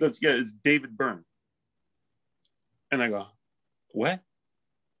 uh-huh. He goes, yeah, it's David Byrne. And I go, what?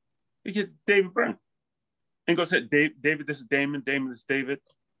 He said, David Byrne. And he goes, hey, David, this is Damon. Damon, this is David.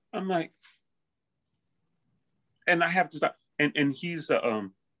 I'm like, and I have to stop. And he's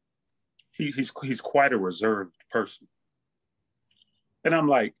quite a reserved person. And I'm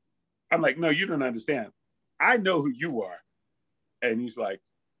like, no, you don't understand. I know who you are. And he's like,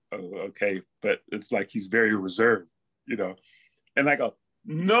 oh, okay. But it's like he's very reserved, you know. And I go,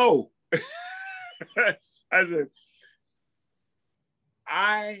 no. I said,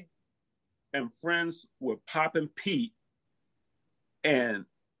 I am friends with Poppin' Pete, and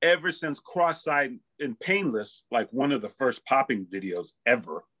ever since Cross-Eyed and Painless, like one of the first popping videos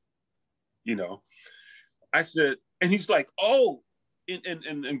ever, you know, I said, and he's like, oh,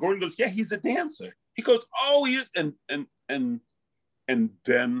 and Gordon goes, yeah, he's a dancer. He goes, oh, he is, and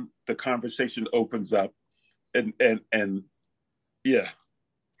then the conversation opens up, and yeah,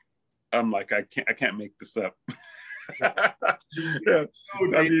 I'm like, I can't make this up. Yeah,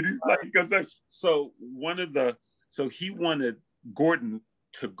 I mean, so he wanted Gordon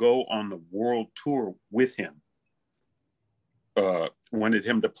to go on the world tour with him. Wanted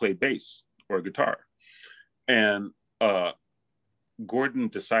him to play bass or guitar, and Gordon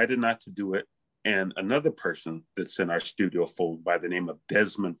decided not to do it. and another person that's in our studio fold by the name of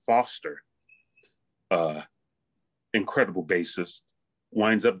Desmond Foster, incredible bassist,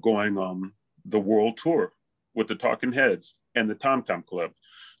 winds up going on the world tour with the Talking Heads and the Tom Tom Club.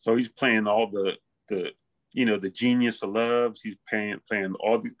 So he's playing all the the Genius of Loves. He's playing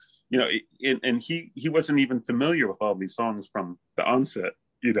all these, and he wasn't even familiar with all these songs from the onset,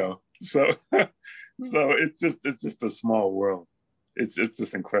 So so it's just a small world. It's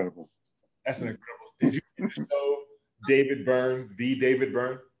just incredible. That's an incredible. Did you show David Byrne, the David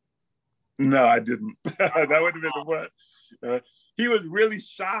Byrne? No, I didn't. That would have been the one. He was really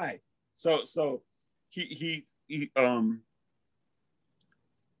shy. So he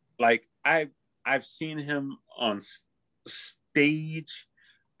like I've seen him on stage.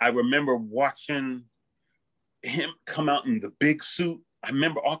 I remember watching him come out in the big suit. I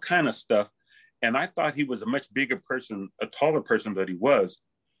remember all kind of stuff. And I thought he was a much bigger person, a taller person than he was.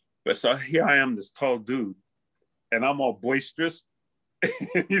 But so here I am, this tall dude, and I'm all boisterous.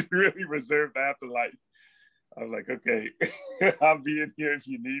 He's really reserved after life. I was like, okay, I'll be in here if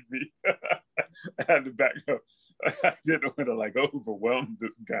you need me. I had to back up. I didn't want to overwhelm this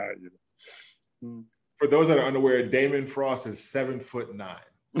guy, For those that are unaware, Damon Frost is 7'9".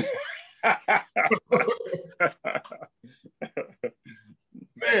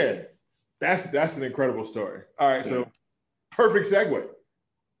 Man, that's an incredible story. All right, so perfect segue.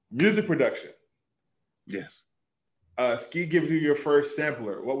 Music production. Yes. Ski gives you your first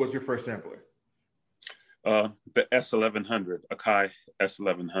sampler. What was your first sampler? The S1100, Akai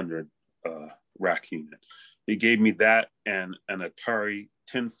S1100 rack unit. He gave me that and an Atari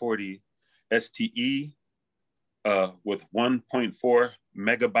 1040 STE with 1.4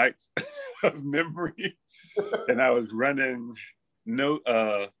 megabytes of memory. And I was running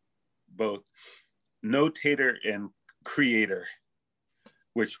both Notator and Creator,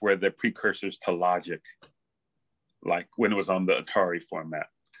 which were the precursors to Logic, like when it was on the Atari format.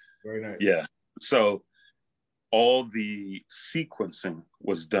 Very nice. Yeah. So all the sequencing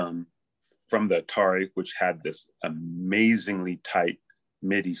was done from the Atari, which had this amazingly tight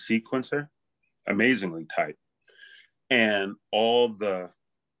MIDI sequencer, amazingly tight. And all the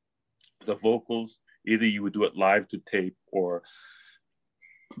vocals, either you would do it live to tape or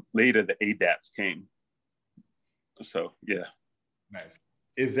later the ADATs came. So, yeah. Nice.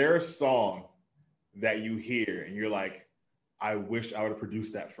 Is there a song that you hear and you're like, I wish I would have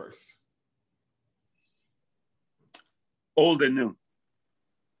produced that first? Old and new.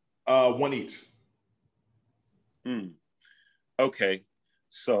 One each. Okay.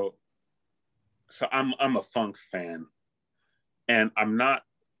 So I'm a funk fan, and I'm not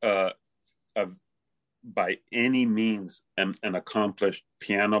by any means an accomplished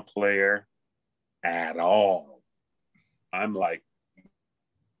piano player at all. I'm like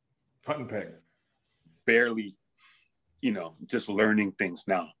Hunt and peg. Barely, just learning things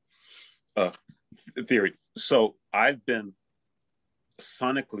now. Theory. So I've been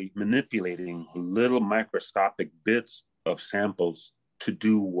sonically manipulating little microscopic bits of samples to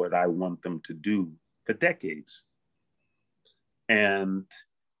do what I want them to do for decades. And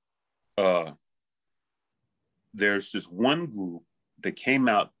there's this one group that came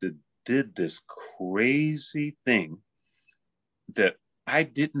out that did this crazy thing that I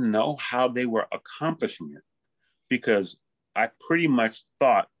didn't know how they were accomplishing it, because I pretty much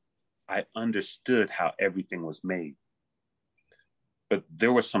thought I understood how everything was made. But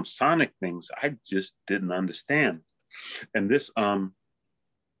there were some sonic things I just didn't understand. And this,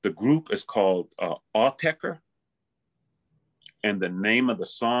 the group is called Autechre, and the name of the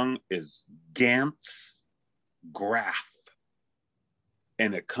song is Gantz Graph.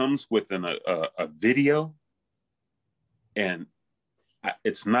 And it comes with a video, and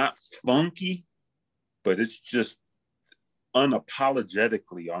it's not funky, but it's just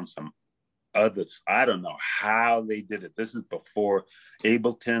unapologetically on some others. I don't know how they did it. This is before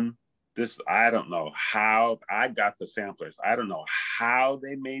Ableton. I don't know how I got the samplers. I don't know how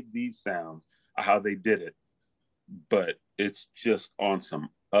they made these sounds, how they did it, but it's just on some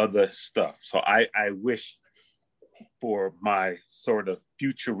other stuff. So I wish for my sort of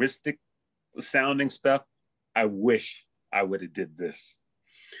futuristic sounding stuff, I wish I would have did this.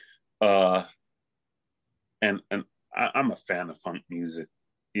 And I'm a fan of funk music,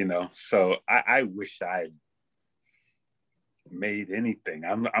 so I wish I had made anything.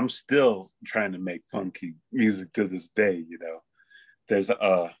 I'm still trying to make funky music to this day. There's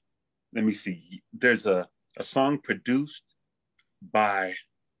let me see. There's a song produced by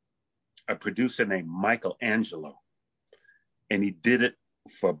a producer named Michael Angelo, and he did it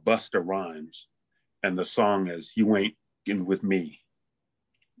for Busta Rhymes, and the song is "You Ain't In With Me."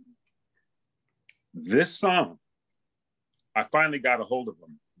 This song, I finally got a hold of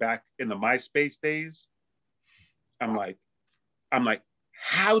him back in the MySpace days. I'm like,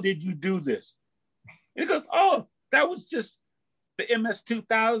 how did you do this? And he goes, oh, that was just the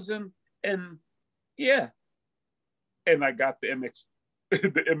MS-2000, and yeah. And I got the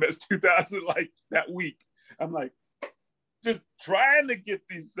MS-2000 like that week. I'm like, just trying to get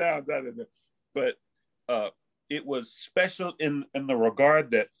these sounds out of there. But it was special in the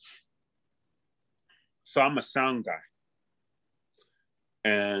regard that, so I'm a sound guy.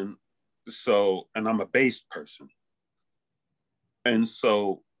 And I'm a bass person. And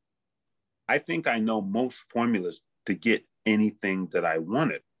so I think I know most formulas to get anything that I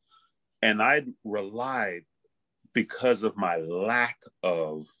wanted. And I relied, because of my lack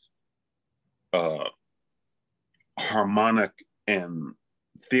of harmonic and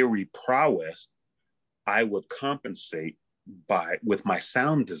theory prowess, I would compensate with my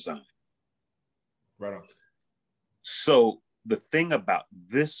sound design. Right on. So the thing about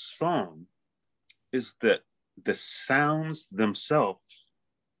this song is that the sounds themselves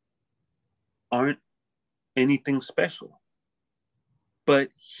aren't anything special, but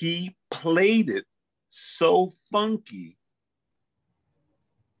he played it so funky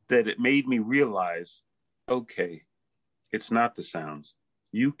that it made me realize, okay, it's not the sounds.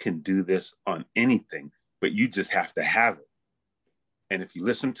 You can do this on anything, but you just have to have it. And if you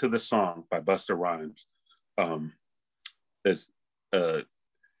listen to the song by Busta Rhymes,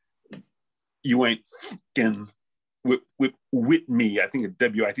 you ain't fucking with me. I think it's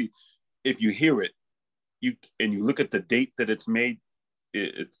WIT. If you hear it, you look at the date that it's made,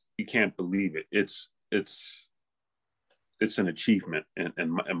 it's you can't believe it. It's an achievement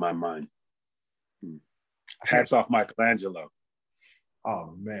in my mind. Hats off Michelangelo.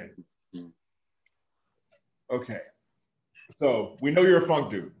 Oh man. Okay. So we know you're a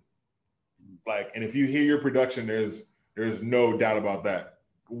funk dude. Like, and if you hear your production, there's no doubt about that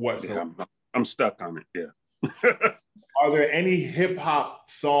whatsoever. Yeah, I'm stuck on it. Yeah. Are there any hip hop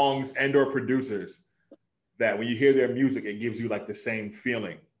songs and or producers that when you hear their music, it gives you like the same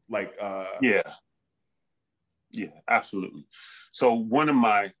feeling? Like Yeah, absolutely. So one of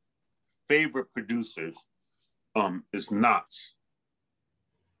my favorite producers is Nottz.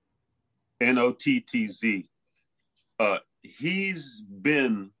 Nottz. He's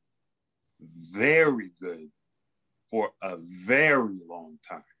been very good for a very long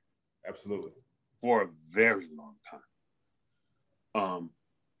time. Absolutely. For a very long time.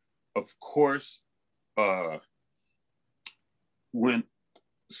 Of course, I'm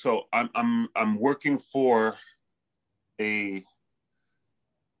working for I'm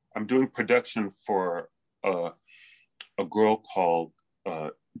doing production for a girl called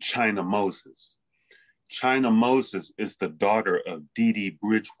China Moses. China Moses is the daughter of Dee Dee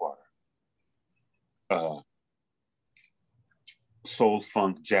Bridgewater, soul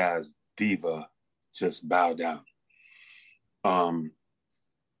funk jazz diva. Just bow down.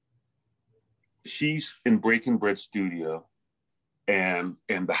 She's in Breaking Bread studio, and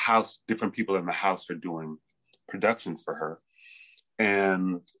the house, different people in the house are doing production for her.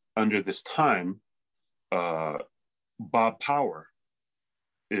 And under this time, Bob Power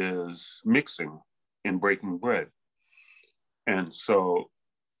is mixing in Breaking Bread. And so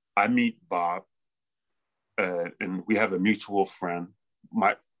I meet Bob, and we have a mutual friend.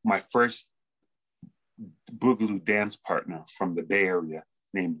 My first boogaloo dance partner from the Bay Area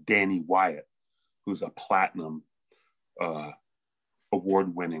named Danny Wyatt, who's a platinum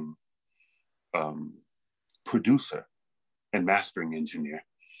award-winning producer and mastering engineer.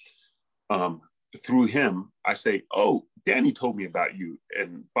 Through him, I say, oh, Danny told me about you.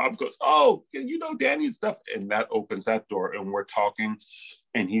 And Bob goes, oh, you know Danny's stuff. And that opens that door, and we're talking,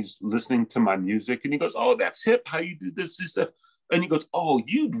 and he's listening to my music, and he goes, oh, that's hip, how you do this stuff. And he goes, oh,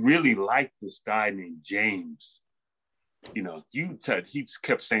 you'd really like this guy named James. You know, he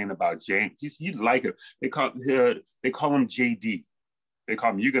kept saying about James. You'd like him. They call him JD. They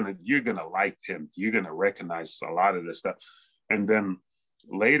call him, you're gonna like him. You're gonna recognize a lot of this stuff. And then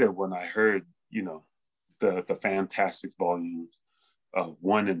later, when I heard, you know, the Fantastic volumes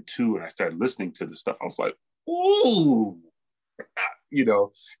 1 and 2, and I started listening to the stuff, I was like, ooh, you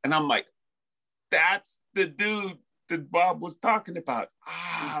know, and I'm like, that's the dude that Bob was talking about.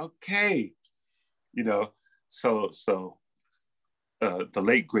 Okay, you know, so the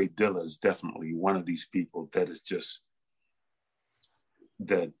late great Dilla is definitely one of these people that is just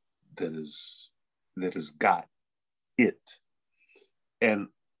that has got it. And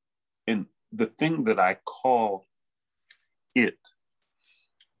the thing that I call it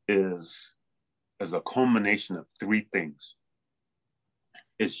is a culmination of 3 things.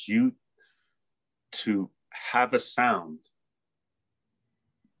 It's you to have a sound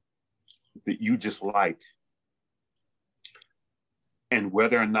that you just like, and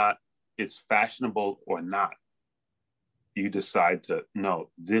whether or not it's fashionable or not, you decide to, no,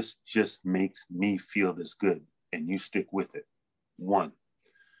 this just makes me feel this good, and you stick with it. One.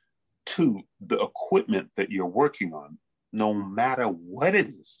 Two, the equipment that you're working on, no matter what it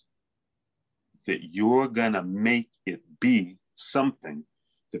is, that you're gonna make it be something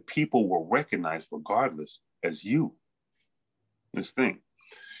that people will recognize regardless as you. This thing.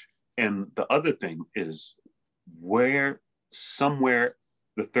 And the other thing is somewhere,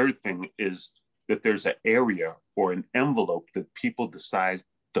 the third thing is that there's an area or an envelope that people decide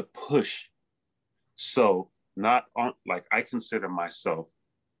to push. So not on, like, I consider myself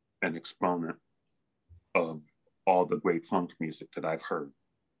an exponent of all the great funk music that I've heard.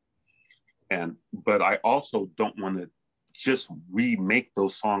 But I also don't want to just remake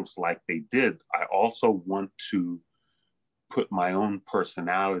those songs like they did. I also want to put my own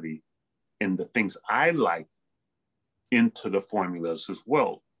personality in the things I like into the formulas as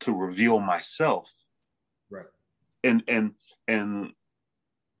well, to reveal myself. Right. And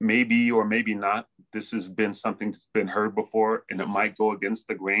maybe or maybe not, this has been something that's been heard before, and it might go against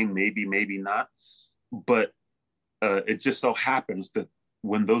the grain, maybe not. But it just so happens that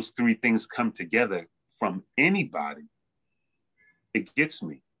when those three things come together from anybody, it gets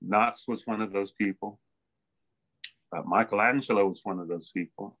me. Knox was one of those people. Michelangelo was one of those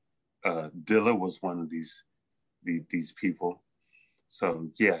people. Dilla was one of these people. So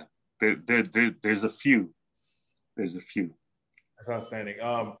yeah, there's a few. There's a few. That's outstanding.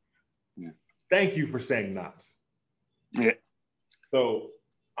 Yeah. Thank you for saying Knox. Yeah. So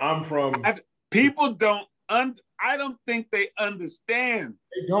I'm from. People don't. I don't think they understand.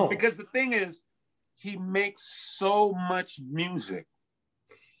 They don't, because the thing is, he makes so much music,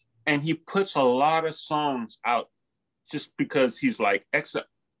 and he puts a lot of songs out just because he's like extra.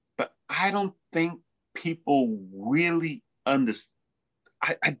 But I don't think people really understand.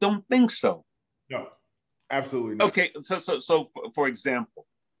 I don't think so. No, absolutely not. Okay, so for example,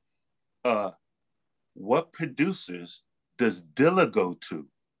 what producers does Dilla go to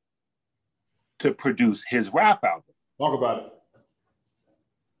produce his rap album? Talk about it.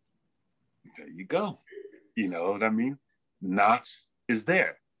 There you go. You know what I mean? Knox is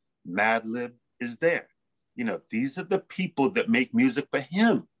there. Madlib is there. You know, these are the people that make music for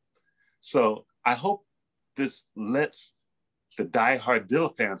him. So I hope this lets the diehard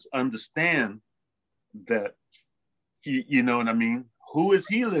Dilla fans understand that, you know what I mean? Who is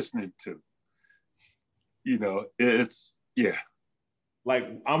he listening to? You know, it's, yeah. Like,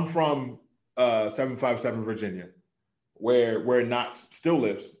 I'm from 757 Virginia, where Knox still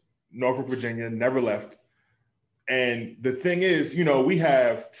lives. Norfolk, Virginia, never left. And the thing is, you know, we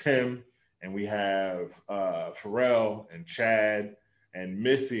have Tim and we have Pharrell and Chad and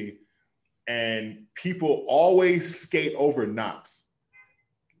Missy, and people always skate over Knox.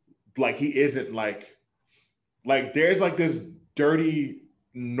 Like, he isn't like there's like this dirty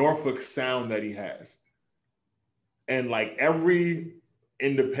Norfolk sound that he has. And like every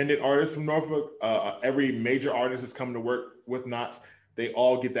independent artist from Norfolk, every major artist that's coming to work with Knox, they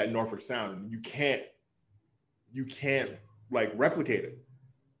all get that Norfolk sound. You can't like replicate it.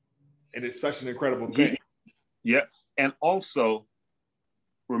 And it's such an incredible thing. Yeah. And also,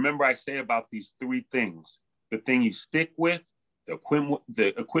 remember I say about these three things: the thing you stick with, the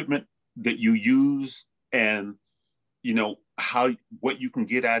equipment that you use, and you know what you can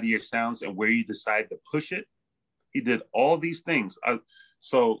get out of your sounds and where you decide to push it. He did all these things.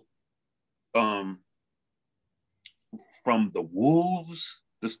 From the Wolves,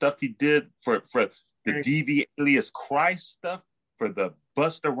 the stuff he did for the DV Alias Christ stuff, for the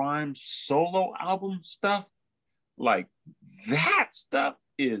Busta Rhymes solo album stuff, like that stuff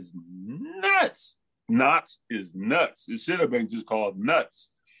is nuts. Knox is nuts. It should have been just called Nuts.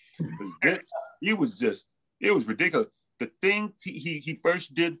 It was ridiculous. The thing he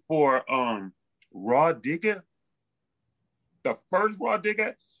first did for Raw Digger, the first Raw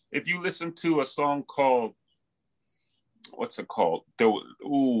Digger, if you listen to a song called, what's it called? What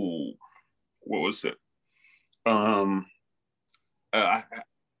was it?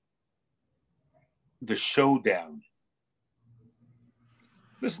 The Showdown.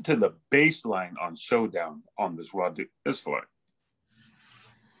 Listen to the bass line on Showdown on this Raw Digger. It's like,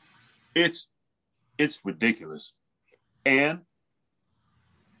 it's ridiculous. And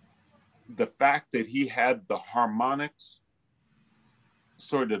the fact that he had the harmonics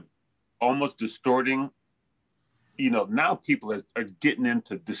sort of almost distorting, you know, now people are getting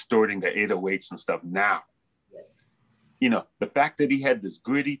into distorting the 808s and stuff now. Yeah. You know, the fact that he had this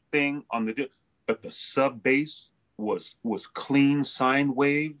gritty thing on the, but the sub bass was clean sine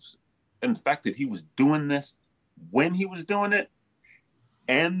waves, and the fact that he was doing this when he was doing it,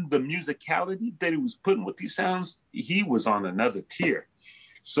 and the musicality that he was putting with these sounds, he was on another tier.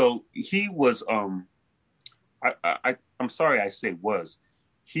 So he was I'm sorry I say was,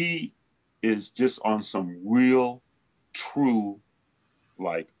 he is just on some real true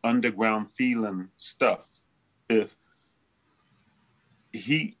like underground feeling stuff. If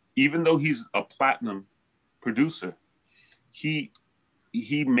he, even though he's a platinum producer, he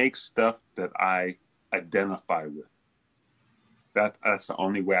makes stuff that I identify with. That's the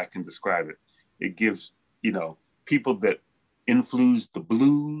only way I can describe it. It gives, you know, people that influence the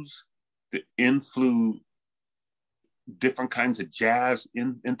blues, that influence different kinds of jazz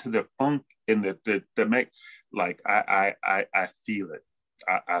into their funk, and that make, like, I feel it.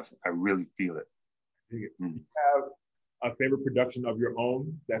 I really feel it. Do you have a favorite production of your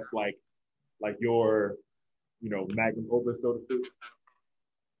own that's like your, you know, magnum opus, so to speak?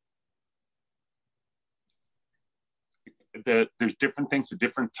 There's different things at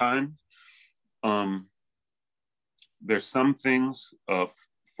different times. There's some things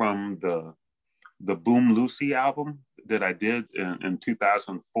from the Boom Lucy album that I did in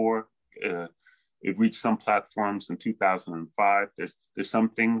 2004. It reached some platforms in 2005. There's some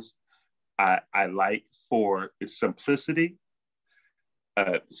things I like for its simplicity.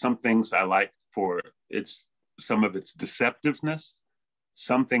 Some things I like for some of its deceptiveness.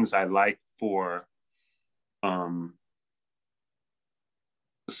 Some things I like for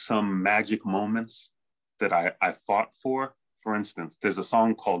some magic moments that I fought for. For instance, there's a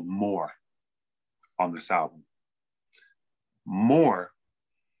song called More on this album. More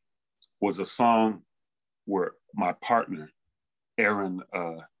was a song where my partner, Aaron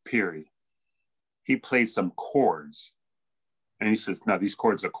Peary, he played some chords. And he says, no, these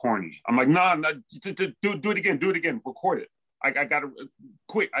chords are corny. I'm like, no, do it again, record it. I gotta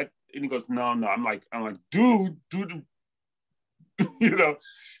quick. And he goes, no. I'm like, dude, you know.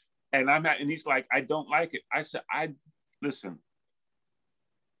 And he's like, I don't like it. I said, listen,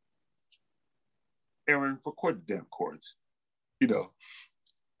 Aaron, record the damn chords, you know.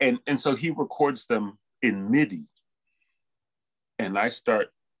 And so he records them in MIDI, and I start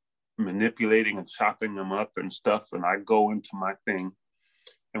manipulating and chopping them up and stuff, and I go into my thing.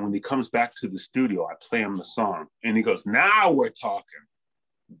 And when he comes back to the studio, I play him the song, and he goes, now we're talking.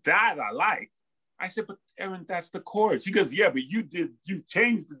 That I like. I said, but Aaron, that's the chords. He goes, yeah, but you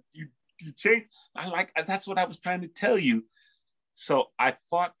changed. You changed. That's what I was trying to tell you. So I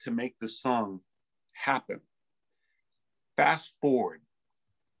fought to make the song happen. Fast forward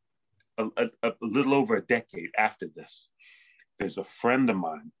a little over a decade after this, there's a friend of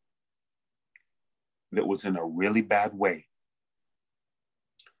mine that was in a really bad way,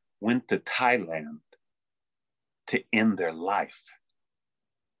 went to Thailand to end their life.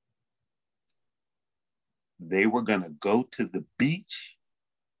 They were going to go to the beach.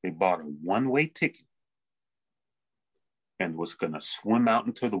 They bought a one-way ticket and was going to swim out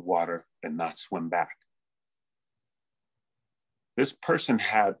into the water and not swim back. This person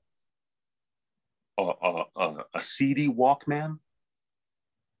had a CD Walkman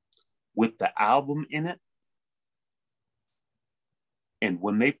with the album in it. And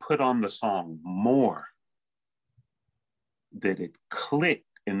when they put on the song More, that it clicked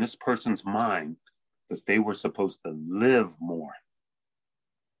in this person's mind that they were supposed to live more.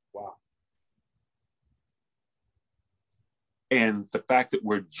 Wow. And the fact that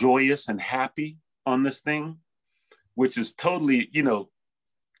we're joyous and happy on this thing, which is totally,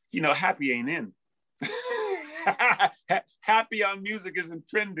 happy ain't in. Happy on music isn't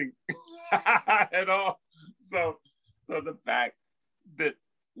trending at all. So the fact that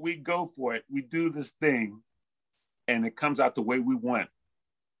we go for it, we do this thing, and it comes out the way we want.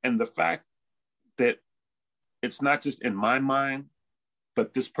 And the fact that it's not just in my mind,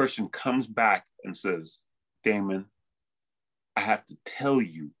 but this person comes back and says, Damon, I have to tell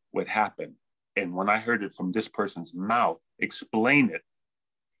you what happened. And when I heard it from this person's mouth, explain it.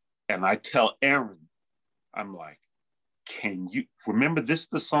 And I tell Aaron, I'm like, can you remember this is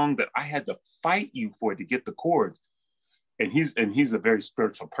the song that I had to fight you for to get the chords? And he's a very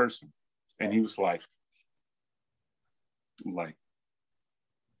spiritual person. And he was like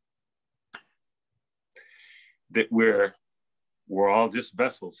that we're all just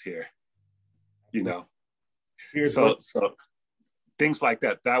vessels here, you know. So things like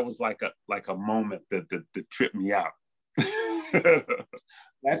that. That was like a moment that tripped me out.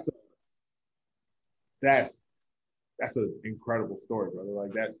 That's an incredible story, brother.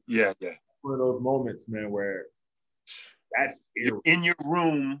 Like that's one of those moments, man, where that's you're in your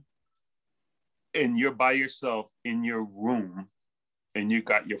room and you're by yourself in your room and you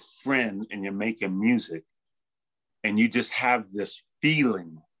got your friend and you're making music and you just have this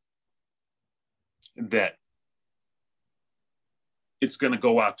feeling that it's going to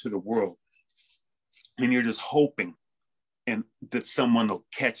go out to the world, and you're just hoping and that someone will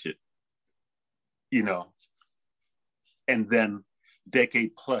catch it, you know, and then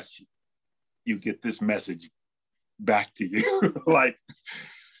decade plus you get this message back to you like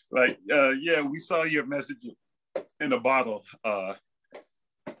yeah, we saw your message in a bottle,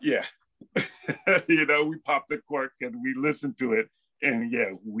 yeah. You know, we popped the cork and we listened to it, and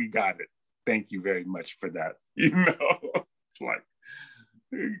yeah, we got it. Thank you very much for that. You know, it's like,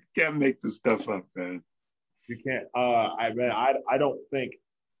 you can't make this stuff up, man. You can't. I don't think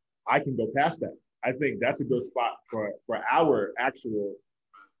I can go past that. I think that's a good spot for our actual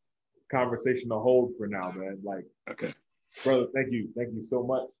conversation to hold for now, man. Like, okay, brother, thank you so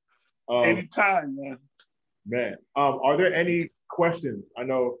much. Anytime, man. Man, are there any questions? I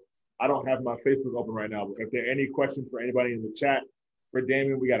know I don't have my Facebook open right now, but if there are any questions for anybody in the chat for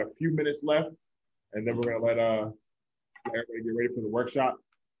Damien, we got a few minutes left, and then we're gonna let everybody get ready for the workshop.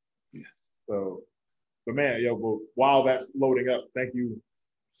 Yeah. So, but man, but while that's loading up, thank you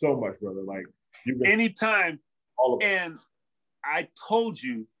so much, brother. Like, you anytime. And I told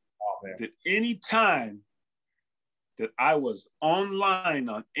you that anytime that I was online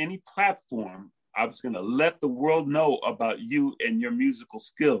on any platform, I was going to let the world know about you and your musical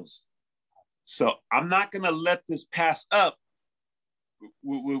skills. So I'm not going to let this pass up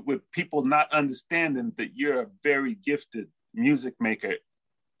with people not understanding that you're a very gifted music maker,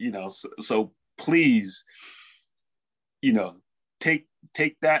 you know. So please, you know, take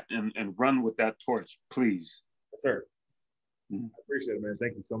that and run with that torch, please. Yes, sir. I appreciate it, man.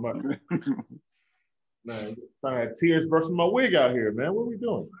 Thank you so much. Man, trying to have tears bursting my wig out here, man. What are we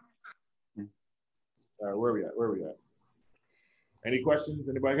doing? All right, where we at? Any questions?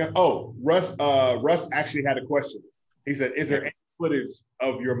 Anybody got? Oh, Russ actually had a question. He said, "Is there any footage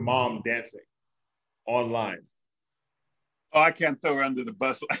of your mom dancing online?" Oh, I can't throw her under the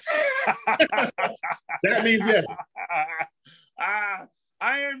bus. That means yes.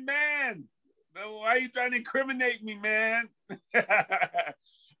 Iron Man. Why are you trying to incriminate me, man?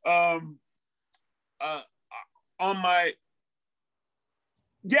 On my,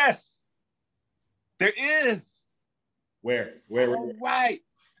 yes, there is. Where? All right.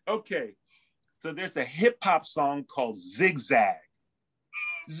 Okay. So there's a hip hop song called Zigzag.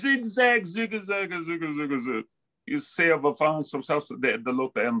 Zigzag, zigzag, zigzag, zigzag. You say of a found some self de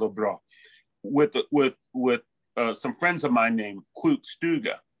lota endo bra with some friends of mine named Quoot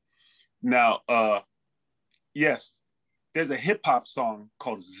Stuga. Now, yes, there's a hip hop song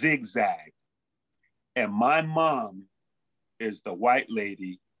called Zigzag, and my mom is the white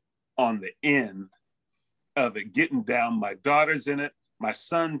lady on the end of it, getting down. My daughter's in it. My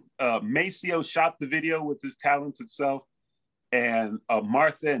son, Maceo, shot the video with his talented self, and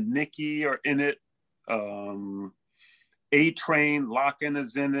Martha and Nikki are in it. A-Train, Locken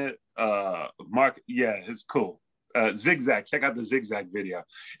is in it. Mark, yeah, it's cool. Zigzag, check out the Zigzag video.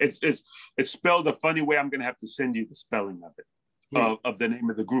 It's spelled a funny way. I'm gonna have to send you the spelling of it, of the name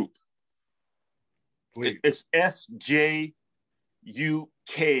of the group. It's SJUK.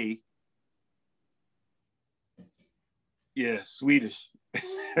 Yeah, Swedish.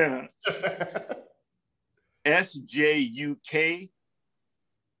 SJUK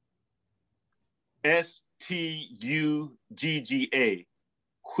STUGGA,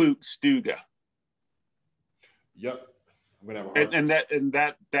 Quoot Stuga. Yep. I'm gonna have a and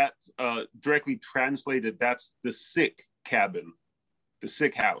that directly translated, that's the sick cabin, the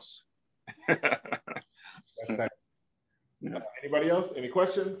sick house. Anybody else? Any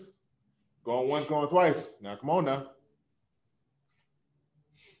questions? Going once, going twice. Now, come on now.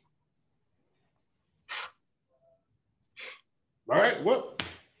 All right. Well,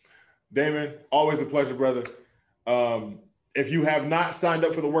 Damon, always a pleasure, brother. If you have not signed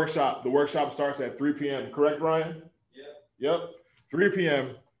up for the workshop starts at 3 p.m. Correct, Ryan? Yep. 3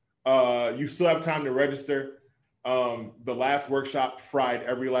 p.m. You still have time to register. The last workshop fried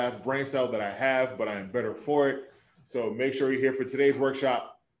every last brain cell that I have, but I am better for it. So make sure you're here for today's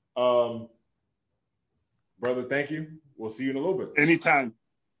workshop. Brother, thank you. We'll see you in a little bit. Anytime.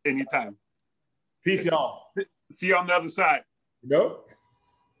 Peace, y'all. See you on the other side. Nope.